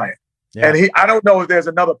Kobe Bryant. Yeah. And I don't know if there's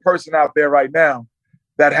another person out there right now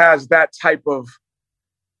that has that type of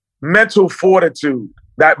mental fortitude,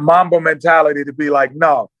 that Mamba mentality to be like,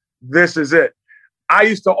 no, this is it. I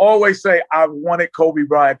used to always say I wanted Kobe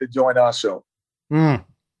Bryant to join our show.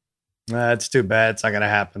 That's too bad. It's not going to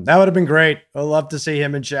happen. That would have been great. I'd love to see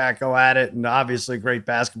him and Shaq go at it, and obviously great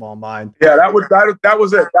basketball mind. Yeah, that was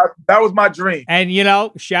it. That was my dream. And,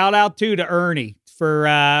 shout out to Ernie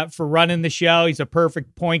for running the show. He's a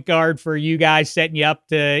perfect point guard for you guys, setting you up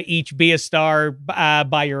to each be a star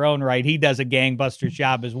by your own right. He does a gangbuster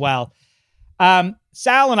job as well.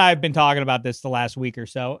 Sal and I have been talking about this the last week or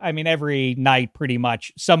so. I mean, every night pretty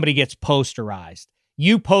much somebody gets posterized.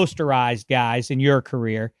 You posterized guys in your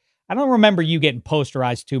career. I don't remember you getting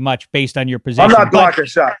posterized too much based on your position. I'm not blocking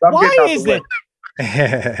shots. Why is it?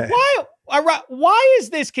 Why is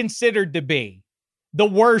this considered to be the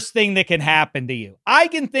worst thing that can happen to you? I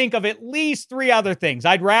can think of at least 3 other things.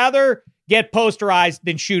 I'd rather get posterized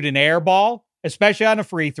than shoot an air ball, especially on a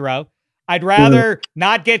free throw. I'd rather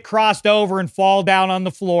not get crossed over and fall down on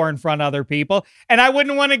the floor in front of other people. And I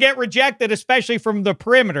wouldn't want to get rejected, especially from the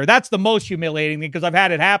perimeter. That's the most humiliating thing, because I've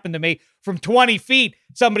had it happen to me from 20 feet.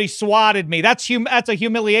 Somebody swatted me. That's a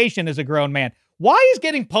humiliation as a grown man. Why is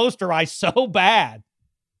getting posterized so bad?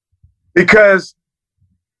 Because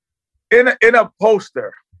in a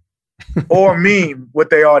poster or meme, what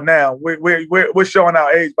they are now, we're showing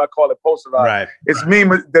our age by calling it posterized. Right. It's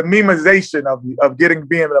the memization of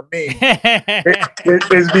being a meme.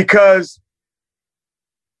 It's because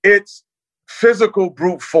it's physical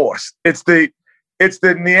brute force. It's the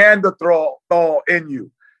Neanderthal in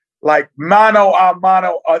you, like mano a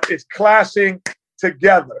mano. It's clashing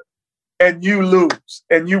together, and you lose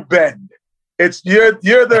and you bend. It's you're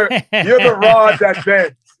the rod that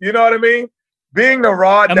bends. You know what I mean? Being the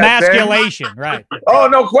rod emasculation, that bends. Right? Oh,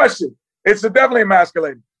 no question. It's definitely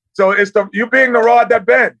emasculating. So it's you being the rod that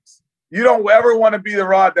bends. You don't ever want to be the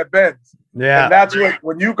rod that bends. Yeah. And that's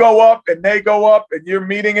when you go up and they go up and you're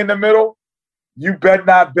meeting in the middle, you better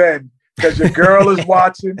not bend, because your girl is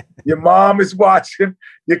watching, your mom is watching,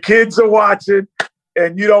 your kids are watching,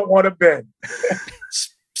 and you don't want to bend.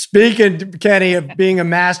 Speaking, Kenny, of being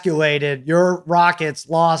emasculated, your Rockets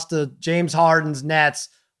lost to James Harden's Nets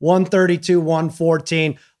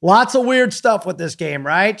 132-114. Lots of weird stuff with this game,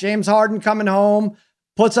 right? James Harden coming home,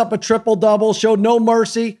 puts up a triple-double, showed no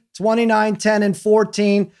mercy, 29, 10, and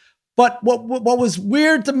 14. But what was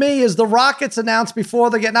weird to me is the Rockets announced before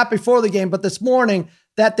the game, not before the game, but this morning,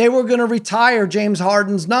 that they were going to retire James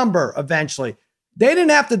Harden's number eventually. They didn't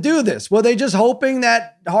have to do this. Were they just hoping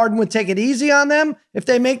that Harden would take it easy on them if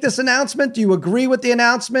they make this announcement? Do you agree with the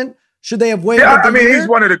announcement? Should they have waited? Yeah, I mean, he's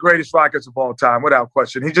one of the greatest Rockets of all time, without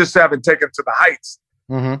question. He just haven't taken to the heights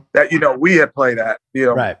that, we had played at,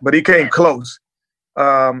 right. But he came close.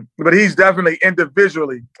 But he's definitely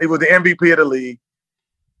individually, he was the MVP of the league.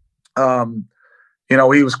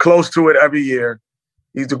 He was close to it every year.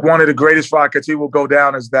 He's one of the greatest Rockets. He will go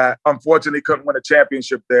down as that. Unfortunately, couldn't win a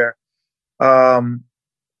championship there.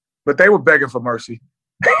 But they were begging for mercy.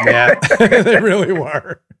 Yeah, they really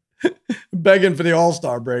were. Begging for the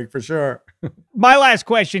All-Star break, for sure. My last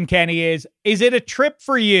question, Kenny, is it a trip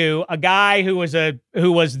for you, a guy who was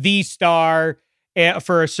the star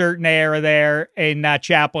for a certain era there in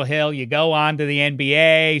Chapel Hill? You go on to the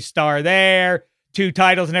NBA, star there, 2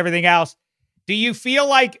 titles and everything else. Do you feel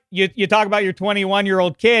like you talk about your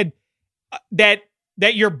 21-year-old kid that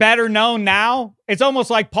you're better known now? It's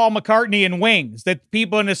almost like Paul McCartney and Wings, that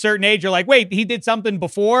people in a certain age are like, wait, he did something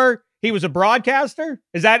before he was a broadcaster?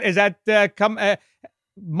 Is that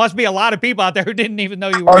must be a lot of people out there who didn't even know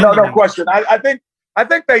you were. Oh, no question. I think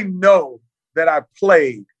they know that I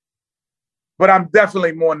played, but I'm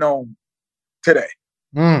definitely more known today.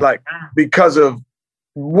 Like, because of,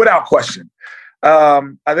 without question.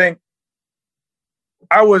 I think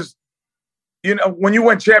I was, when you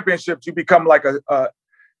win championships, you become like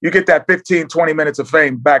you get that 15, 20 minutes of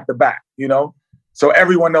fame back to back, So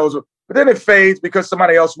everyone knows, but then it fades because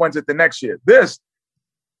somebody else wins it the next year.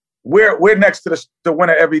 We're next to the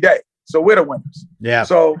winner every day. So we're the winners. Yeah.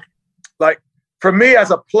 So, like, for me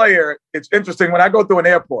as a player, it's interesting. When I go through an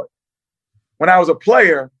airport, when I was a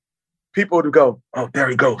player, people would go, "Oh, there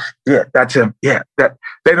he goes. Yeah, that's him. Yeah." That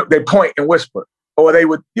they point and whisper, or they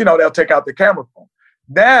would, they'll take out the camera phone.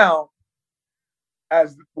 Now,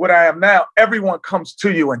 as what I am now, everyone comes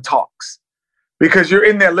to you and talks because you're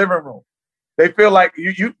in their living room. They feel like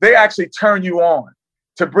they actually turn you on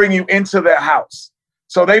to bring you into their house.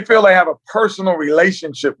 So they feel they have a personal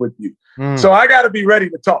relationship with you. So I got to be ready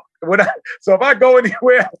to talk. So if I go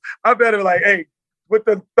anywhere, I better like, hey, with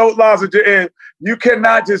the throat lozenge in, you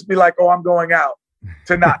cannot just be like, oh, I'm going out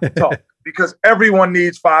to not talk, because everyone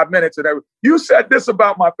needs 5 minutes. You said this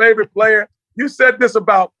about my favorite player. You said this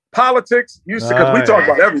about politics. You said, because we talk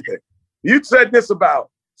about everything. You said this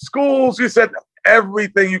about schools. You said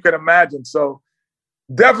everything you can imagine. So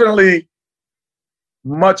definitely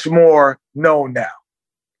much more known now.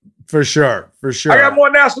 For sure. I got more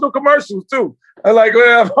national commercials too. I'm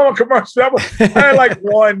a commercial. I had like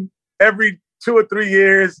one every 2 or 3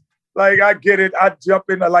 years. Like, I get it. I jump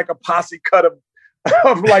into like a posse cut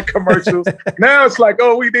of like commercials. Now it's like,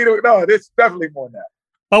 oh, we need it. No, it's definitely more now.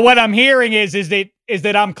 But what I'm hearing is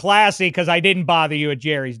that I'm classy because I didn't bother you at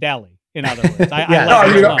Jerry's Deli. In other words,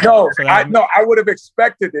 I would have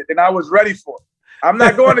expected it, and I was ready for it. I'm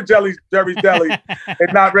not going to Jerry's Deli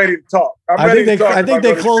and not ready to talk. I think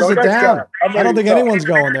they closed it down. I don't think anyone's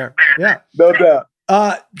going there. Yeah, no doubt.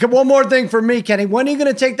 One more thing for me, Kenny. When are you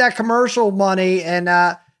going to take that commercial money and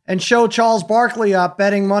show Charles Barkley up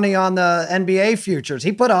betting money on the NBA futures?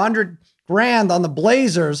 He put $100,000 on the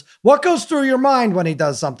Blazers. What goes through your mind when he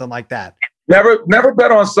does something like that? Never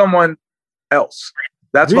bet on someone else.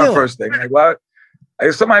 That's my first thing. Like, well,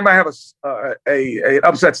 somebody might have an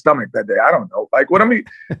upset stomach that day. I don't know. Like, what I mean,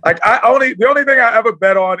 like, the only thing I ever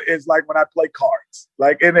bet on is like when I play cards.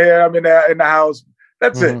 Like, I'm in the house.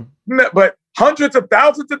 That's it. But hundreds of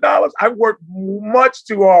thousands of dollars, I work much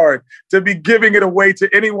too hard to be giving it away to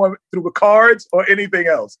anyone through the cards or anything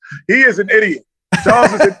else. He is an idiot.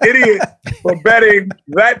 Charles is an idiot for betting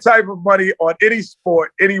that type of money on any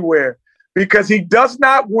sport, anywhere, because he does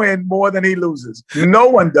not win more than he loses. No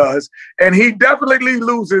one does. And he definitely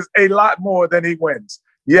loses a lot more than he wins.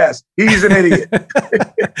 Yes, he's an idiot.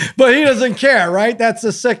 But he doesn't care, right? That's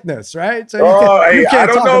a sickness, right? So I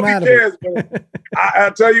don't know if he cares, but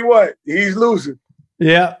I'll tell you what, he's losing.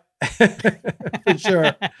 Yeah. For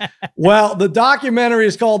sure. Well, the documentary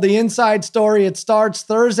is called The Inside Story. It starts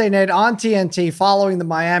Thursday night on TNT following the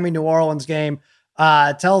Miami-New Orleans game.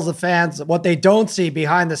 Tells the fans what they don't see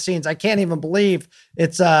behind the scenes. I can't even believe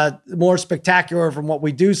it's more spectacular from what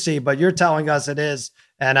we do see, but you're telling us it is.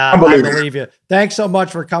 And I believe you. Thanks so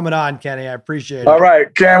much for coming on, Kenny. I appreciate it. All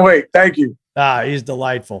right. Can't wait. Thank you. He's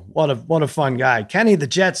delightful. What a fun guy. Kenny the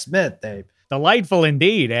Jet Smith, Dave. Delightful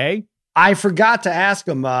indeed, eh? I forgot to ask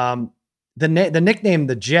him the nickname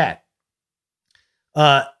The Jet.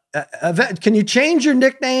 Can you change your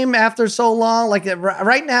nickname after so long? Like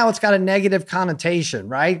right now, it's got a negative connotation,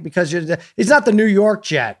 right? Because it's not the New York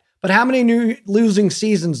Jet. But how many losing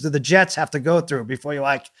seasons do the Jets have to go through before you're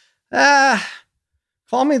like,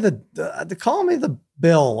 call me the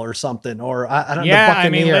Bill or something, or I don't know. Yeah, I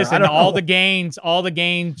mean, listen, all the gains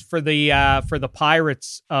for the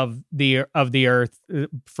Pirates of the Earth,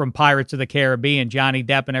 from Pirates of the Caribbean, Johnny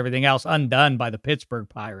Depp and everything else, undone by the Pittsburgh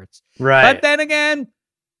Pirates. Right. But then again,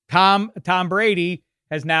 Tom Brady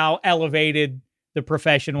has now elevated the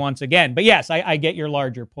profession once again. But yes, I get your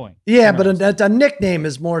larger point. Yeah, but a nickname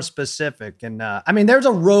is more specific. And I mean, there's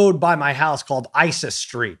a road by my house called ISIS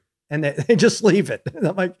Street, and they just leave it. And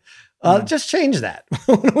I'm like, just change that.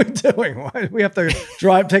 What are we doing? Why do we have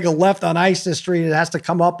to take a left on ISIS Street? It has to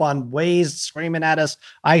come up on Waze screaming at us,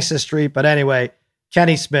 ISIS Street. But anyway,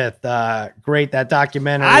 Kenny Smith, great, that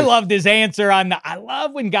documentary. I loved his answer on I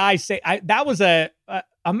love when guys say, that was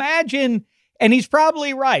imagine, and he's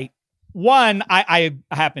probably right. One, I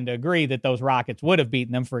happen to agree that those Rockets would have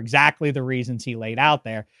beaten them for exactly the reasons he laid out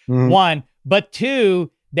there. Mm-hmm. One, but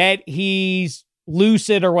two, that he's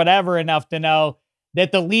lucid or whatever enough to know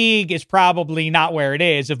that the league is probably not where it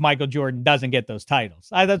is if Michael Jordan doesn't get those titles.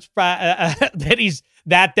 That he's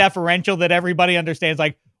that deferential that everybody understands,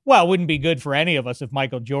 like, well, it wouldn't be good for any of us if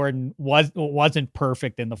Michael Jordan wasn't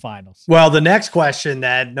perfect in the finals. Well, the next question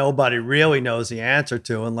that nobody really knows the answer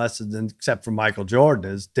to, except for Michael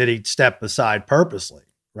Jordan, is did he step aside purposely?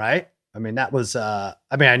 Right? I mean, that was.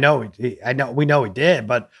 we know he did,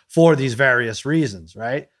 but for these various reasons,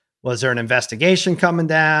 right? Was there an investigation coming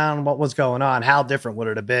down? What was going on? How different would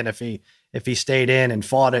it have been if he stayed in and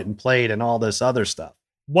fought it and played and all this other stuff?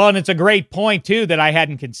 Well, and it's a great point, too, that I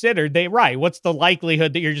hadn't considered. What's the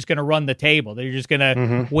likelihood that you're just going to run the table, that you're just going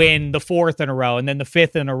to win the fourth in a row and then the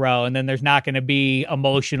fifth in a row, and then there's not going to be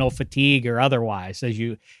emotional fatigue or otherwise as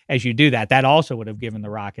you do that? That also would have given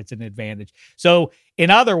the Rockets an advantage. So,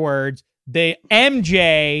 in other words, the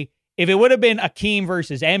MJ, if it would have been Akeem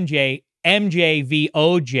versus MJ v.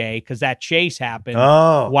 OJ, because that chase happened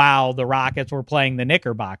while the Rockets were playing the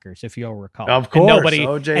Knickerbockers, if you'll recall. Of course,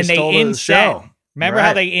 OJ stole the show. Remember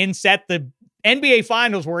how they inset the NBA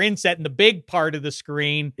Finals were inset, and the big part of the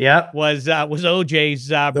screen was OJ's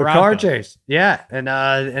the car chase. Yeah,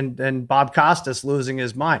 and Bob Costas losing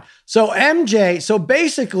his mind. So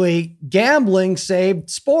basically gambling saved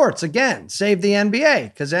sports again, saved the NBA,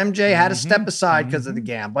 because MJ had to step aside because of the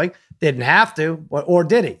gambling. Didn't have to, or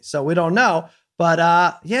did he? So we don't know. But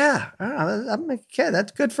I don't know.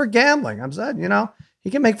 That's good for gambling. I'm saying, he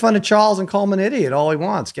can make fun of Charles and call him an idiot all he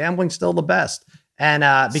wants. Gambling's still the best. And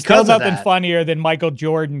because still nothing funnier than Michael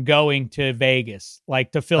Jordan going to Vegas,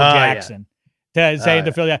 like to Phil Jackson, to say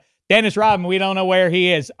to Phil, Dennis Rodman, we don't know where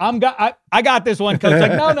he is. I got this one, coach.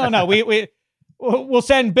 Like, no. We'll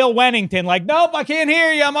send Bill Wennington. Like, nope, I can't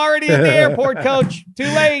hear you. I'm already at the airport, coach. Too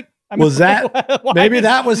late. That was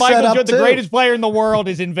Michael set up Jordan, the greatest player in the world,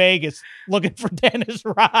 is in Vegas looking for Dennis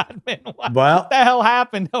Rodman. What the hell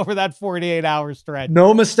happened over that 48-hour stretch?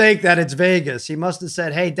 No mistake that it's Vegas. He must have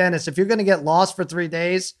said, "Hey, Dennis, if you're going to get lost for 3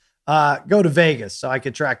 days, go to Vegas so I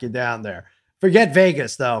could track you down there." Forget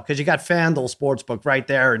Vegas though, because you got FanDuel Sportsbook right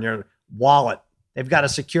there in your wallet. They've got a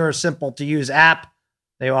secure, simple to use app.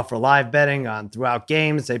 They offer live betting on throughout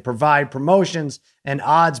games. They provide promotions and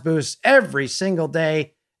odds boosts every single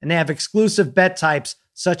day. And they have exclusive bet types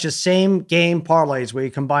such as same game parlays, where you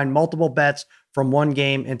combine multiple bets from one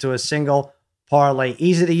game into a single parlay.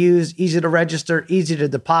 Easy to use, easy to register, easy to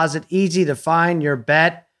deposit, easy to find your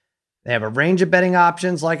bet. They have a range of betting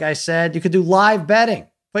options. Like I said, you could do live betting.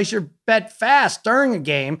 Place your bet fast during a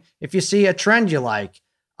game if you see a trend you like.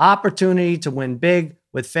 Opportunity to win big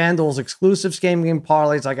with FanDuel's exclusive game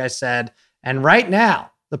parlays, like I said. And right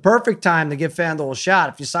now, the perfect time to give FanDuel a shot.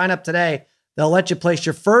 If you sign up today, they'll let you place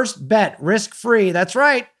your first bet risk-free. That's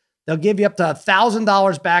right. They'll give you up to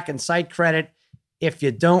 $1,000 back in site credit if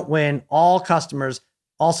you don't win. All customers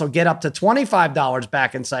also get up to $25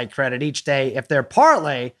 back in site credit each day if their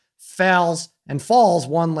parlay fails and falls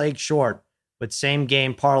one leg short with same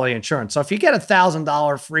game parlay insurance. So if you get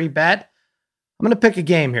 $1,000 free bet, I'm going to pick a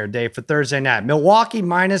game here, Dave, for Thursday night. Milwaukee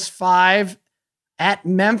 -5 at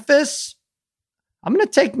Memphis. I'm going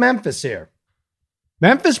to take Memphis here.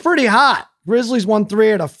 Memphis pretty hot. Grizzlies won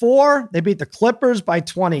 3 out of 4. They beat the Clippers by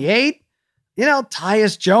 28.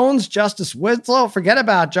 Tyus Jones, Justice Winslow. Forget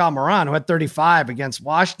about Ja Morant, who had 35 against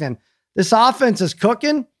Washington. This offense is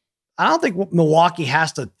cooking. I don't think Milwaukee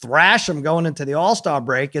has to thrash them going into the All-Star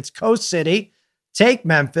break. It's Coast City. Take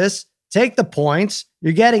Memphis. Take the points.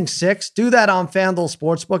 You're getting 6. Do that on FanDuel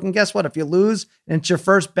Sportsbook. And guess what? If you lose and it's your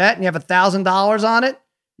first bet and you have $1,000 on it,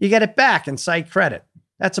 you get it back in site credit.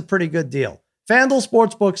 That's a pretty good deal. FanDuel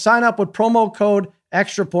Sportsbook. Sign up with promo code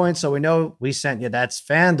Extra Points so we know we sent you. That's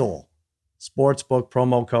FanDuel Sportsbook,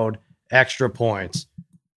 promo code Extra Points.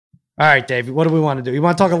 All right, Davey, what do we want to do? You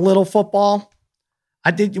want to talk a little football?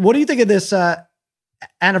 What do you think of this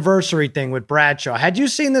anniversary thing with Bradshaw? Had you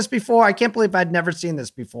seen this before? I can't believe I'd never seen this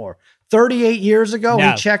before. 38 years ago, no.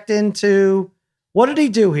 He checked into, what did he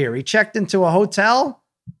do here? He checked into a hotel?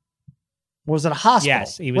 Or was it a hospital?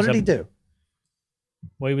 Yes. What did he do?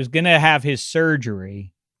 Well, he was going to have his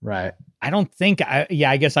surgery. Right. I don't think,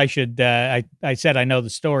 I guess I should, I said I know the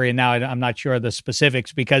story, and now I'm not sure of the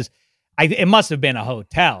specifics because it must have been a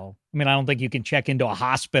hotel. I mean, I don't think you can check into a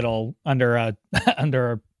hospital under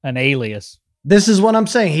an alias. This is what I'm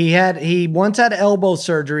saying. He once had elbow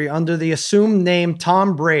surgery under the assumed name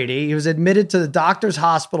Tom Brady. He was admitted to the doctor's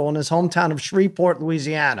hospital in his hometown of Shreveport,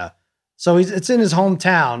 Louisiana. So it's in his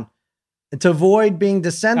hometown. And to avoid being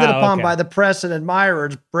descended upon by the press and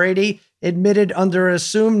admirers, Brady admitted under an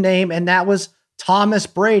assumed name, and that was Thomas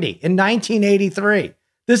Brady in 1983.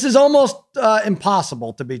 This is almost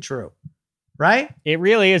impossible to be true. Right? It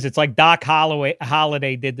really is. It's like Doc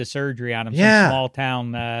Holliday did the surgery on him. Some small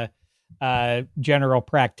town general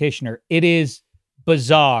practitioner. It is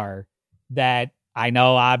bizarre that I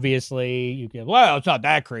know, obviously, you can, well, it's not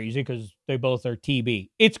that crazy because they both are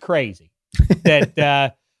TB. It's crazy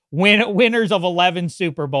that winners of 11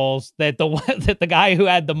 Super Bowls, that the guy who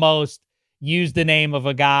had the most used the name of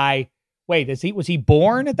a guy. Wait, was he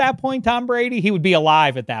born at that point, Tom Brady? He would be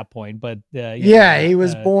alive at that point, but he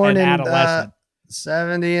was born in adolescent.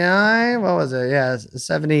 79. What was it? Yeah,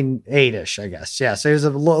 78-ish, I guess. Yeah, so he was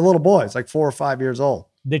a little boy. It's like 4 or 5 years old.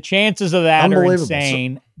 The chances of that are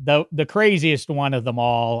insane. The craziest one of them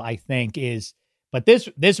all, I think, is, but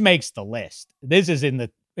this makes the list. This is in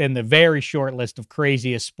the very short list of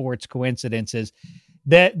craziest sports coincidences.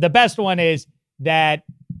 The best one is that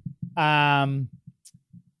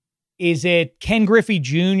is it Ken Griffey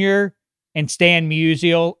Jr. and Stan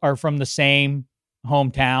Musial are from the same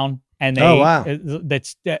hometown, and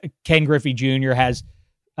that's Ken Griffey Jr. has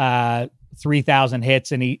 3,000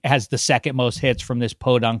 hits, and he has the second most hits from this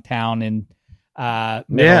podunk town in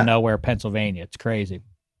middle of nowhere, Pennsylvania. It's crazy.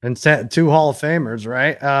 And 2 Hall of Famers,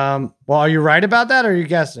 right? Well, are you right about that, or are you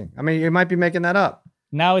guessing? I mean, you might be making that up.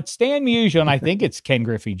 No, it's Stan Musial, and I think it's Ken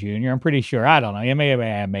Griffey Jr. I'm pretty sure. I don't know. Maybe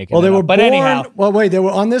I'm making they it were up. But born, anyhow. Well, wait, they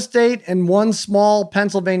were on this date in one small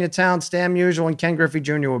Pennsylvania town. Stan Musial and Ken Griffey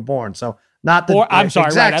Jr. were born. So not the I'm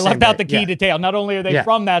sorry, right. I left out the key detail. Not only are they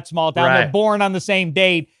from that small town, they're born on the same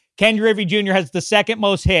date. Ken Griffey Jr. has the second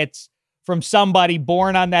most hits from somebody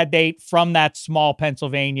born on that date from that small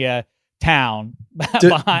Pennsylvania town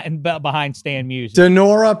behind Stan Musial.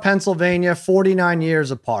 Donora, Pennsylvania, 49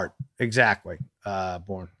 years apart. Exactly.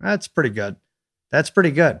 Born. That's pretty good.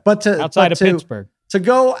 But outside of Pittsburgh, to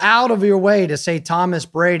go out of your way to say Thomas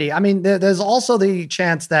Brady. I mean, there's also the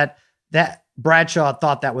chance that Bradshaw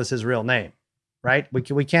thought that was his real name, right?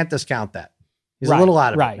 We can't discount that. He's a little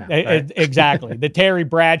out of it now, right? Exactly. The Terry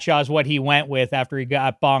Bradshaw is what he went with after he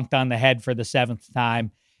got bonked on the head for the 7th time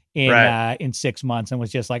in 6 months, and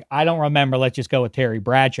was just like, I don't remember. Let's just go with Terry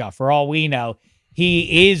Bradshaw. For all we know,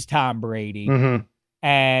 he is Tom Brady. Mm-hmm.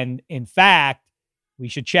 And in fact, we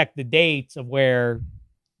should check the dates of where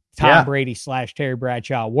Tom Brady / Terry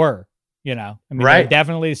Bradshaw were.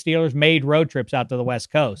 Definitely the Steelers made road trips out to the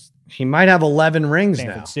West Coast. He might have 11 rings San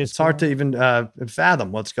now. Francisco. It's hard to even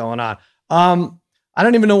fathom what's going on. I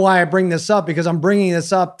don't even know why I bring this up, because I'm bringing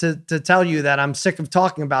this up to tell you that I'm sick of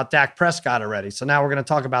talking about Dak Prescott already. So now we're going to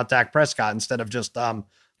talk about Dak Prescott instead of just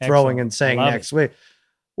throwing and saying next week.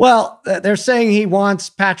 Well, they're saying he wants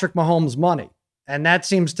Patrick Mahomes' money. And that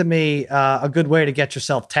seems to me a good way to get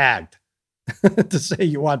yourself tagged, to say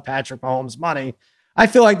you want Patrick Mahomes' money. I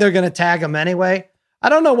feel like they're going to tag him anyway. I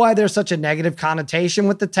don't know why there's such a negative connotation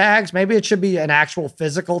with the tags. Maybe it should be an actual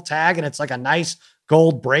physical tag, and it's like a nice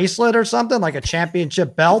gold bracelet or something, like a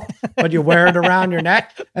championship belt, but you wear it around your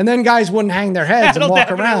neck, and then guys wouldn't hang their heads and walk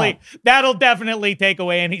around. That'll definitely take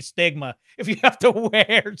away any stigma if you have to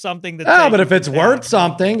wear something. But if it's worth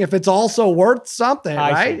something, if it's also worth something,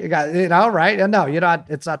 right? You got, right? No, you're not.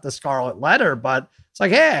 It's not the scarlet letter, but it's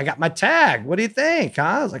like, hey, I got my tag. What do you think? Huh?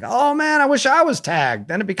 I was like, oh man, I wish I was tagged.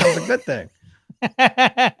 Then it becomes a good thing.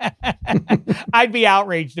 I'd be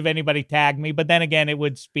outraged if anybody tagged me, but then again, it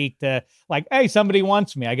would speak to like, hey, somebody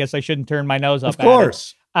wants me. I guess I shouldn't turn my nose up. Of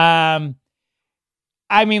course. I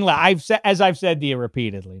I mean, I've said to you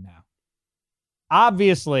repeatedly now,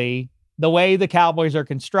 obviously the way the Cowboys are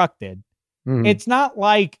constructed, it's not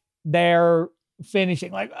like they're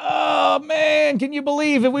finishing like, oh man, can you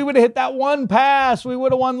believe if we would have hit that one pass, we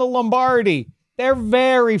would have won the Lombardi. They're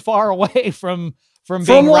very far away from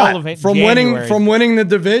being relevant. From winning the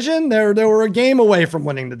division. They were a game away from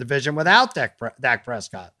winning the division without Dak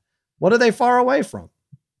Prescott. What are they far away from?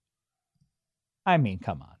 I mean,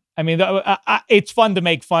 come on. I mean, it's fun to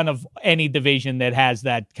make fun of any division that has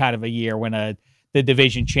that kind of a year when the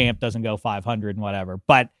division champ doesn't go 500 and whatever.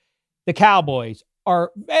 But the Cowboys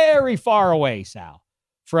are very far away, Sal.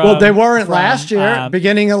 They weren't last year.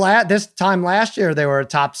 Beginning of this time last year, they were a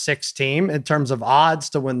top 6 team in terms of odds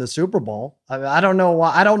to win the Super Bowl. I don't know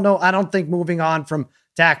why. I don't think moving on from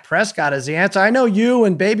Dak Prescott is the answer. I know you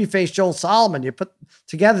and babyface Joel Solomon, you put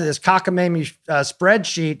together this cockamamie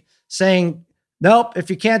spreadsheet saying, nope, if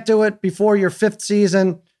you can't do it before your 5th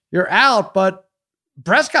season, you're out. But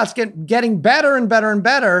Prescott's getting better and better and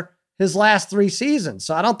better his last 3 seasons.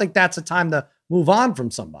 So I don't think that's a time to move on from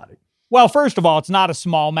somebody. Well, first of all, it's not a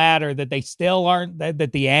small matter that they still aren't,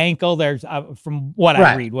 that the ankle, there's from what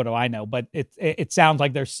I read, what do I know? But it sounds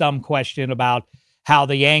like there's some question about how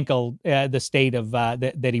the ankle, the state of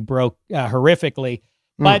that he broke horrifically.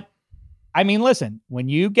 But I mean, listen, when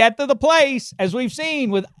you get to the place, as we've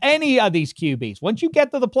seen with any of these QBs, once you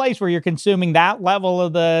get to the place where you're consuming that level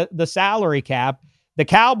of the salary cap, the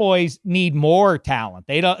Cowboys need more talent.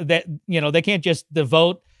 They can't just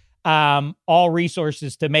devote all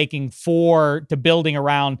resources to building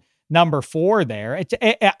around number 4 there.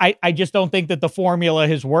 I just don't think that the formula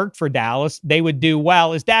has worked for Dallas. They would do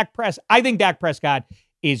well. I think Dak Prescott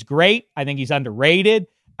is great. I think he's underrated.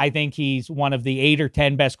 I think he's one of the 8 or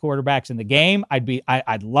 10 best quarterbacks in the game.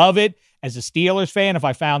 I'd love it as a Steelers fan if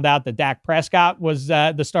I found out that Dak Prescott was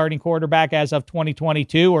the starting quarterback as of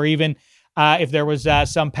 2022, or even if there was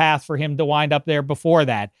some path for him to wind up there before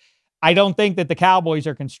that. I don't think that the Cowboys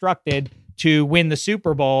are constructed to win the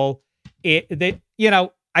Super Bowl. I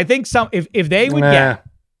think if they would get,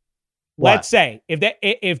 let's say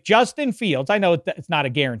if Justin Fields, I know it's not a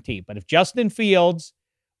guarantee, but if Justin Fields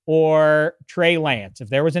or Trey Lance, if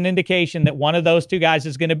there was an indication that one of those 2 guys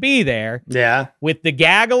is going to be there, with the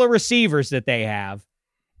gaggle of receivers that they have,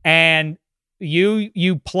 and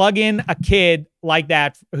you plug in a kid like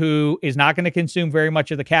that who is not going to consume very much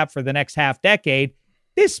of the cap for the next half decade,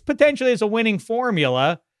 this potentially is a winning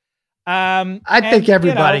formula. I think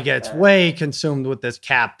everybody gets way consumed with this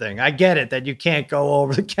cap thing. I get it that you can't go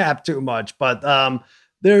over the cap too much, but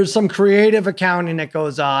there's some creative accounting that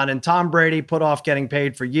goes on, and Tom Brady put off getting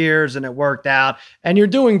paid for years and it worked out. And you're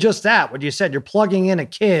doing just that. What you said, you're plugging in a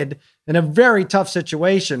kid in a very tough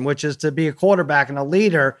situation, which is to be a quarterback and a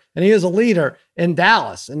leader. And he is a leader in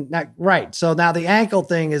Dallas. So now the ankle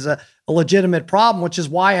thing is a legitimate problem, which is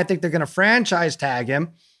why I think they're going to franchise tag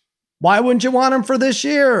him. Why wouldn't you want him for this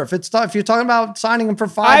year? If you're talking about signing him for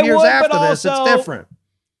 5 years after this, it's different.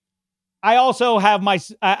 I also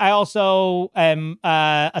am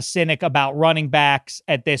a cynic about running backs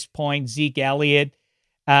at this point. Zeke Elliott,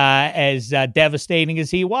 as devastating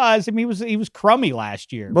as he was, I mean, he was crummy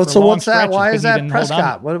last year. Well, so what's that? Why is that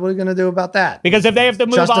Prescott? What are we going to do about that? Because if they have to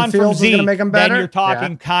move Justin on Fields from Zeke, make him better? then you're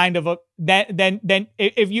talking kind of then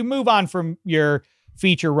if you move on from your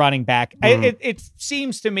feature running back, it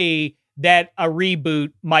seems to me that a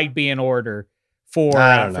reboot might be in order for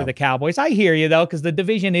the Cowboys. I hear you though, because the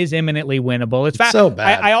division is imminently winnable. It's so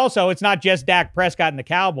bad. I also, it's not just Dak Prescott and the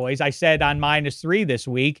Cowboys. I said on -3 this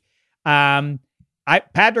week.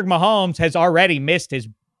 Patrick Mahomes has already missed his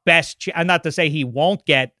best. Not to say he won't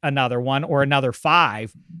get another one or another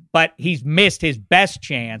 5, but he's missed his best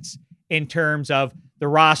chance in terms of the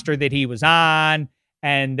roster that he was on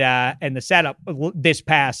and the setup this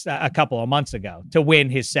past a couple of months ago to win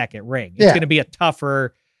his 2nd ring. It's going to be a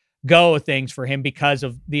tougher go of things for him because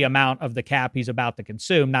of the amount of the cap he's about to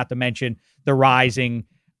consume, not to mention the rising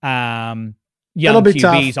young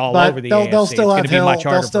QBs all over the AFC. They'll still have Hill.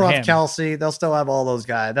 They'll still have Kelsey. They'll still have all those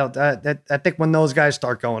guys. I think when those guys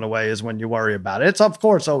start going away is when you worry about it. It's, of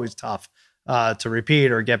course, always tough to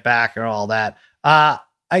repeat or get back or all that.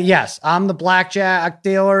 Yes, I'm the blackjack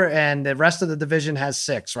dealer, and the rest of the division has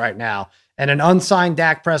 6 right now. And an unsigned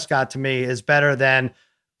Dak Prescott to me is better than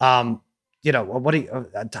Tyler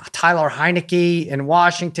Heineke in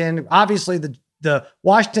Washington. Obviously, the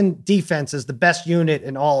Washington defense is the best unit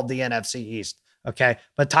in all of the NFC East. Okay.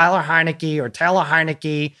 But Taylor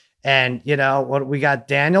Heineke, and we got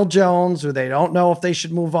Daniel Jones, who they don't know if they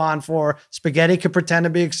should move on for. Spaghetti could pretend to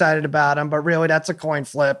be excited about him, but really that's a coin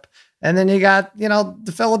flip. And then you got,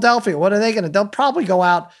 the Philadelphia. What are they going to? They'll probably go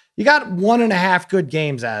out You got 1.5 good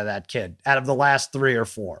games out of that kid out of the last 3 or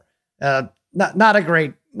 4. Not a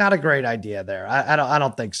great idea there. I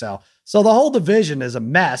don't think so. So the whole division is a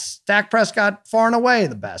mess. Dak Prescott far and away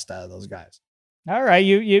the best out of those guys. All right,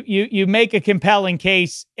 you make a compelling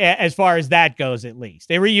case as far as that goes, at least.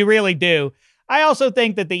 You really do. I also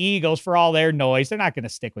think that the Eagles, for all their noise, they're not going to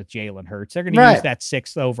stick with Jalen Hurts. They're going to use that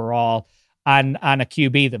 6th overall on a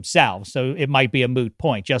QB themselves. So it might be a moot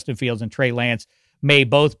point. Justin Fields and Trey Lance may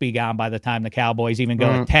both be gone by the time the Cowboys even go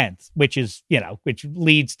at 10th, which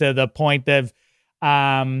leads to the point of,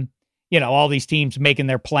 all these teams making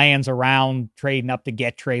their plans around trading up to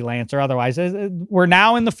get Trey Lance or otherwise. We're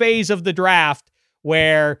now in the phase of the draft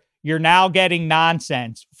where you're now getting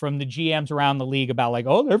nonsense from the GMs around the league about like,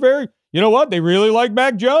 oh, they're very, they really like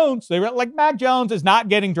Mac Jones. Mac Jones is not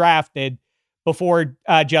getting drafted before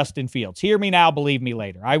Justin Fields. Hear me now, believe me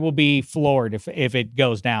later. I will be floored if it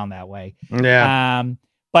goes down that way. Yeah.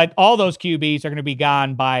 But all those QBs are going to be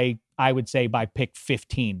gone by, I would say, by pick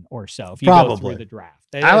 15 or so. If you Probably go through the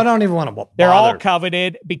draft, I don't even want to bother. They're all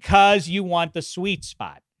coveted because you want the sweet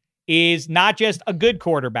spot. Is not just a good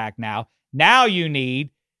quarterback now. Now you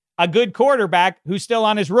need a good quarterback who's still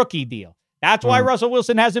on his rookie deal. That's why Russell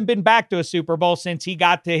Wilson hasn't been back to a Super Bowl since he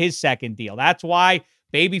got to his second deal. That's why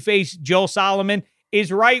babyface Joel Solomon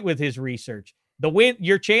is right with his research.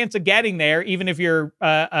 Your chance of getting there, even if you're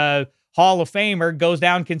a Hall of Famer, goes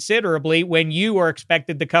down considerably when you are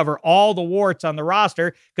expected to cover all the warts on the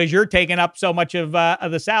roster because you're taking up so much of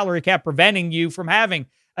the salary cap, preventing you from having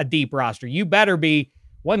a deep roster. You better be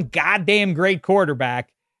one goddamn great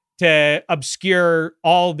quarterback to obscure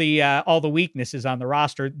all the weaknesses on the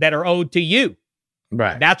roster that are owed to you.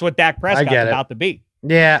 Right. That's what Dak Prescott's about to be.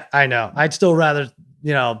 Yeah, I know. I'd still rather,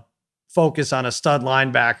 focus on a stud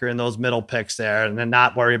linebacker in those middle picks there and then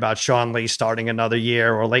not worry about Sean Lee starting another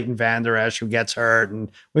year or Leighton Vander Esch who gets hurt.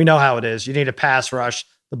 And we know how it is. You need a pass rush.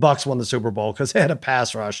 The Bucs won the Super Bowl because they had a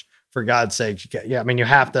pass rush, for God's sake. Yeah, you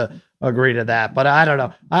have to agree to that. But I don't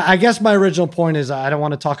know. I guess my original point is I don't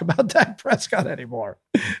want to talk about Dak Prescott anymore.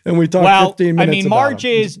 And we talked 15 minutes March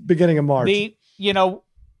is beginning of March.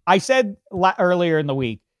 I said earlier in the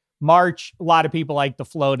week, March, a lot of people like to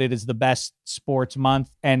float it as the best sports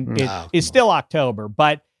month, and it is still October.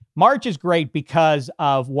 But March is great because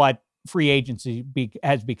of what free agency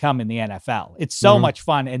has become in the NFL. It's so much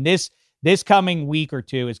fun, and this coming week or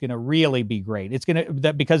two is going to really be great. It's going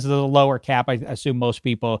to, because of the lower cap, I assume most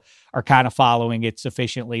people are kind of following it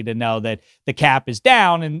sufficiently to know that the cap is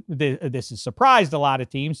down, and this has surprised a lot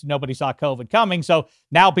of teams. Nobody saw COVID coming, so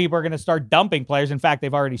now people are going to start dumping players. In fact,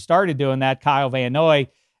 they've already started doing that. Kyle Van Noy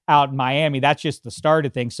out in Miami. That's just the start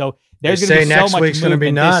of things. So there's going to be so much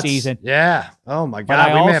movement this season. Yeah. Oh my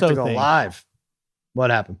God. We may have to go live. What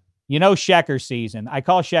happened? Shecker season. I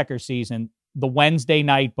call Shecker season the Wednesday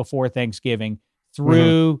night before Thanksgiving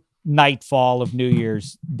through nightfall of New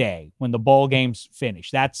Year's Day when the bowl games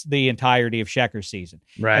finish. That's the entirety of Shecker season.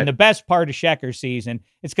 Right. And the best part of Shecker season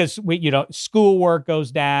is because schoolwork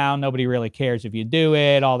goes down. Nobody really cares if you do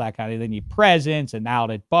it, all that kind of thing. You presents and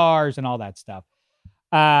out at bars and all that stuff.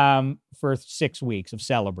 For 6 weeks of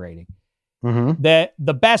celebrating.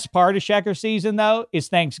 The best part of Shecker season, though, is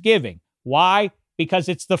Thanksgiving. Why? Because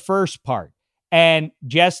it's the first part. And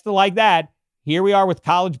just like that, here we are with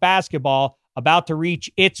college basketball about to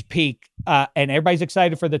reach its peak, and everybody's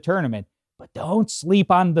excited for the tournament. But don't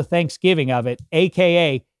sleep on the Thanksgiving of it,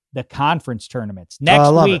 a.k.a. the conference tournaments.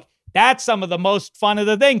 Next week, that's some of the most fun of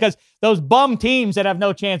the thing, because those bum teams that have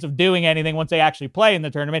no chance of doing anything once they actually play in the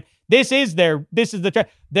tournament, this is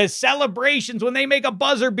the celebrations when they make a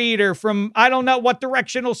buzzer beater from, I don't know what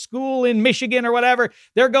directional school in Michigan or whatever.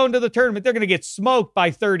 They're going to the tournament. They're going to get smoked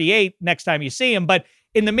by 38 next time you see them. But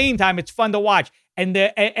in the meantime, it's fun to watch. And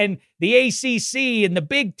the ACC and the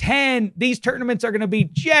Big Ten, these tournaments are going to be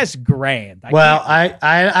just grand.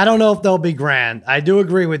 I don't know if they'll be grand. I do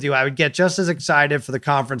agree with you. I would get just as excited for the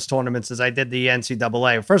conference tournaments as I did the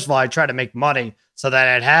NCAA. First of all, I try to make money so that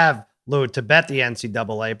I'd have Lou to bet the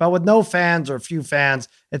NCAA. But with no fans or few fans,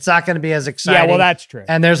 it's not going to be as exciting. Yeah, well, that's true.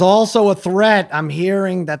 And there's also a threat. I'm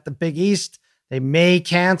hearing that the Big East, they may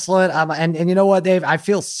cancel it. And you know what, Dave? I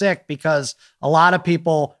feel sick because a lot of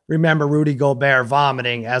people remember Rudy Gobert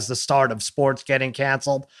vomiting as the start of sports getting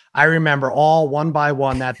canceled. I remember all one by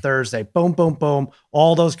one that Thursday, boom, boom, boom,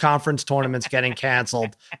 all those conference tournaments getting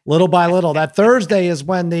canceled little by little. That Thursday is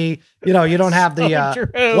when you don't have the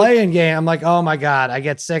play-in game. I'm like, oh my God, I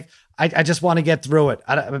get sick. I just want to get through it.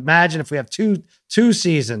 Imagine if we have two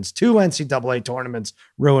seasons, 2 NCAA tournaments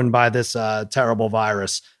ruined by this terrible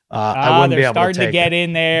virus. I wouldn't be able to starting take to get it.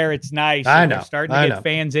 in there. It's nice. I know. They're starting to get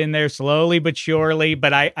fans in there slowly but surely.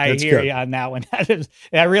 But I hear good. you on that one.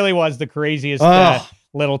 That really was the craziest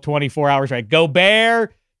little 24 hours. Right.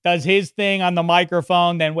 Gobert does his thing on the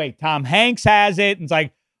microphone. Then wait, Tom Hanks has it. And it's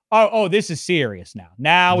like, oh, this is serious now.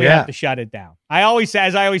 Now we have to shut it down.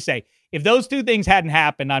 As I always say, if those two things hadn't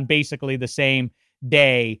happened on basically the same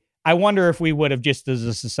day, I wonder if we would have just as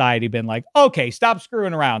a society been like, okay, stop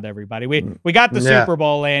screwing around, everybody. We got the Super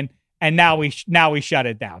Bowl in, and now we shut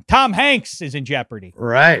it down. Tom Hanks is in jeopardy.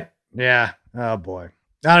 Right. Yeah. Oh boy.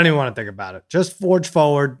 I don't even want to think about it. Just forge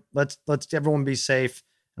forward. Let's everyone be safe,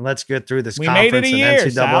 and let's get through this conference and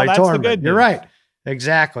NCAA tournament. You're right.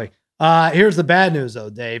 Exactly. Here's the bad news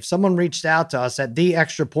though, Dave. Someone reached out to us at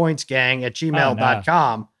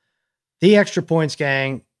theextrapointsgang@gmail.com.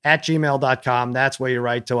 theextrapointsgang@gmail.com. That's where you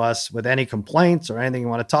write to us with any complaints or anything you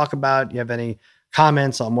want to talk about. You have any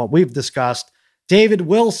comments on what we've discussed. David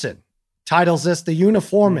Wilson titles this The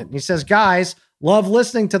Uniformant. He says, guys, love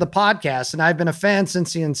listening to the podcast, and I've been a fan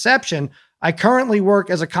since the inception. I currently work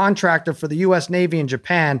as a contractor for the U.S. Navy in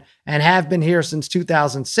Japan and have been here since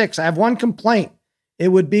 2006. I have one complaint. It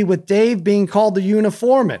would be with Dave being called the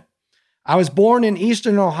Uniformant. I was born in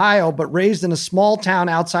Eastern Ohio, but raised in a small town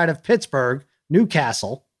outside of Pittsburgh,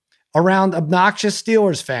 Newcastle, around obnoxious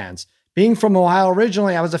Steelers fans. Being from Ohio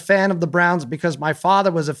originally, I was a fan of the Browns because my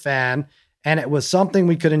father was a fan, and it was something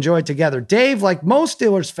we could enjoy together. Dave, like most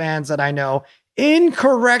Steelers fans that I know,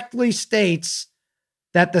 incorrectly states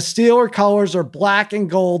that the Steeler colors are black and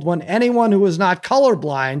gold when anyone who is not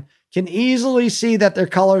colorblind can easily see that their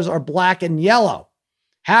colors are black and yellow.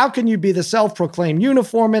 How can you be the self-proclaimed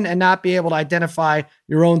uniformman and not be able to identify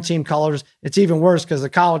your own team colors? It's even worse because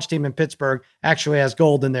the college team in Pittsburgh actually has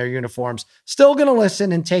gold in their uniforms. Still going to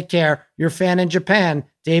listen and take care. Your fan in Japan,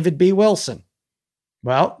 David B. Wilson.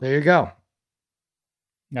 Well, there you go.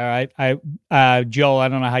 All right. Joel, I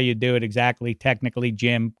don't know how you do it exactly. Technically,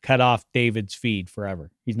 Jim cut off David's feed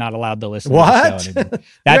forever. He's not allowed to listen what? to the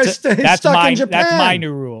show anymore. That's my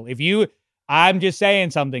new rule. I'm just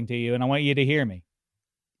saying something to you, and I want you to hear me.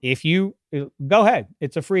 If you go ahead,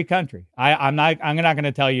 it's a free country. I'm not going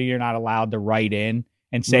to tell you you're not allowed to write in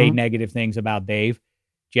and say negative things about Dave.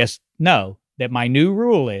 Just know that my new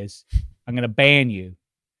rule is I'm going to ban you.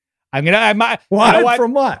 What? You know what?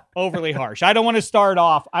 From what? Overly harsh. I don't want to start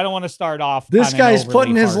off. This guy's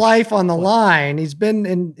putting his life on the line. He's been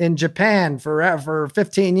in Japan for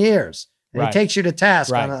 15 years. And he takes you to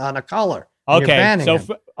task on a color. Okay. So,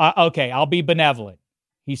 I'll be benevolent.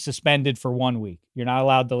 He's suspended for 1 week. You're not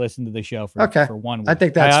allowed to listen to the show for 1 week. I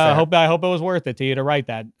think that's fair. I hope it was worth it to you to write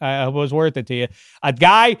that. I hope it was worth it to you. A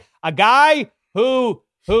guy who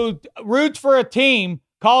roots for a team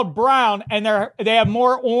called Brown, and they have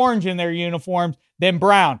more orange in their uniforms than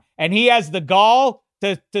Brown, and he has the gall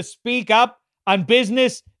to speak up on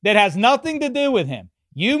business that has nothing to do with him.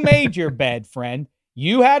 You made your bed, friend.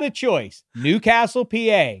 You had a choice. Newcastle,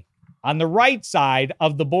 PA, on the right side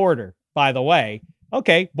of the border, by the way.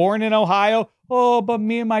 Okay, born in Ohio. Oh, but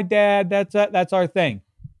me and my dad, that's our thing.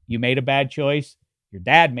 You made a bad choice. Your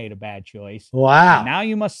dad made a bad choice. Wow. And now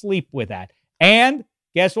you must sleep with that. And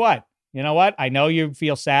guess what? You know what? I know you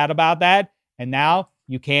feel sad about that. And now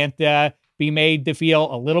you can't be made to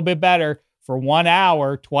feel a little bit better for 1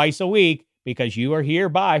 hour twice a week because you are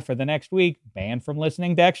hereby for the next week banned from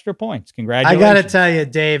listening to Extra Points. Congratulations. I got to tell you,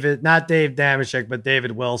 David, not Dave Dameshek, but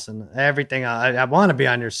David Wilson, everything. I want to be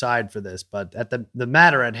on your side for this, but at the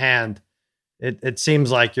matter at hand, it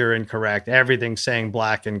seems like you're incorrect. Everything's saying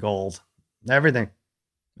black and gold. Everything.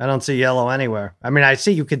 I don't see yellow anywhere. I mean, I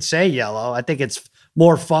see you could say yellow. I think it's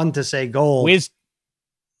more fun to say gold.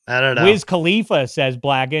 I don't know. Wiz Khalifa says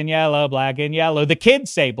black and yellow, black and yellow. The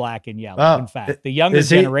kids say black and yellow. In fact, the younger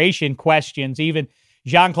generation questions. Even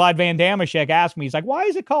Jean-Claude Van Dameshek asked me, he's like, why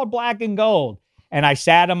is it called black and gold? And I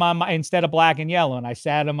sat him instead of black and yellow, and I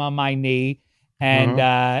sat him on my knee.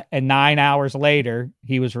 And 9 hours later,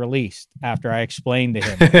 he was released after I explained to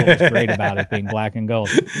him what was great about it being black and gold.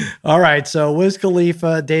 All right. So Wiz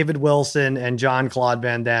Khalifa, David Wilson, and Jean-Claude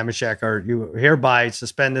Van Dameshek are hereby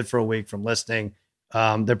suspended for a week from listening.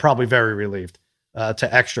 They're probably very relieved to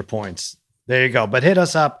Extra Points. There you go. But hit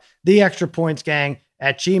us up,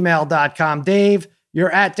 theextrapointsgang@gmail.com. Dave,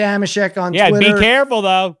 you're at Dameshek on Twitter. Yeah, be careful,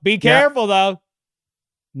 though. Be careful, though.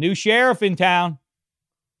 New sheriff in town.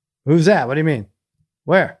 Who's that? What do you mean?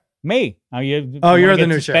 Where? Me. You're the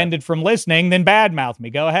new suspended from listening, then badmouth me.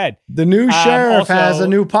 Go ahead. The new sheriff has a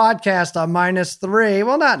new podcast on -3.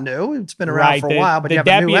 Well, not new. It's been around for a while, but you have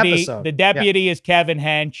a new episode. The deputy is Kevin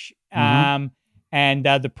Hench. And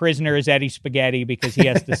the prisoner is Eddie Spaghetti because he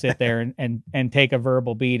has to sit there and take a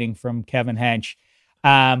verbal beating from Kevin Hench.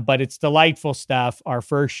 But it's delightful stuff. Our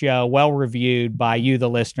first show, well reviewed by you, the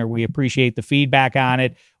listener. We appreciate the feedback on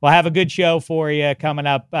it. We'll have a good show for you coming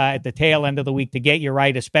up at the tail end of the week to get you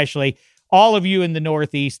right, especially all of you in the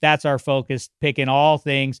Northeast. That's our focus, picking all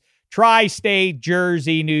things tri-state,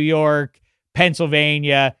 Jersey, New York,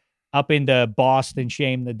 Pennsylvania, up into Boston,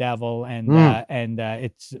 shame the devil. And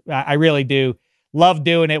it's, I really do love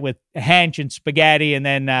doing it with Hench and Spaghetti. And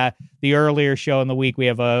then the earlier show in the week, we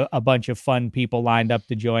have a bunch of fun people lined up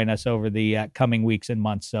to join us over the coming weeks and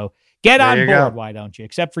months. So get on board, why don't you?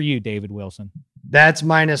 Except for you, David Wilson. That's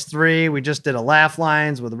 -3. We just did a Laugh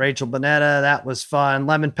Lines with Rachel Bonetta. That was fun.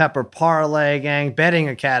 Lemon Pepper Parlay Gang, Betting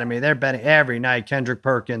Academy. They're betting every night. Kendrick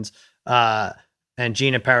Perkins and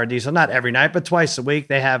Gina Paradiso. Not every night, but twice a week.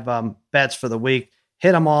 They have bets for the week.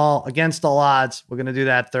 Hit them all against all odds. We're going to do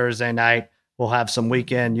that Thursday night. We'll have some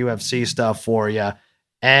weekend UFC stuff for you.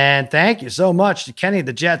 And thank you so much to Kenny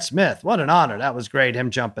the Jet Smith. What an honor. That was great, him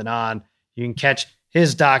jumping on. You can catch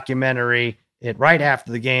his documentary right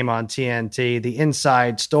after the game on TNT, The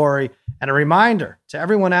Inside Story. And a reminder to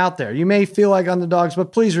everyone out there, you may feel like underdogs,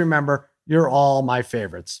 but please remember, you're all my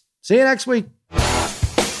favorites. See you next week.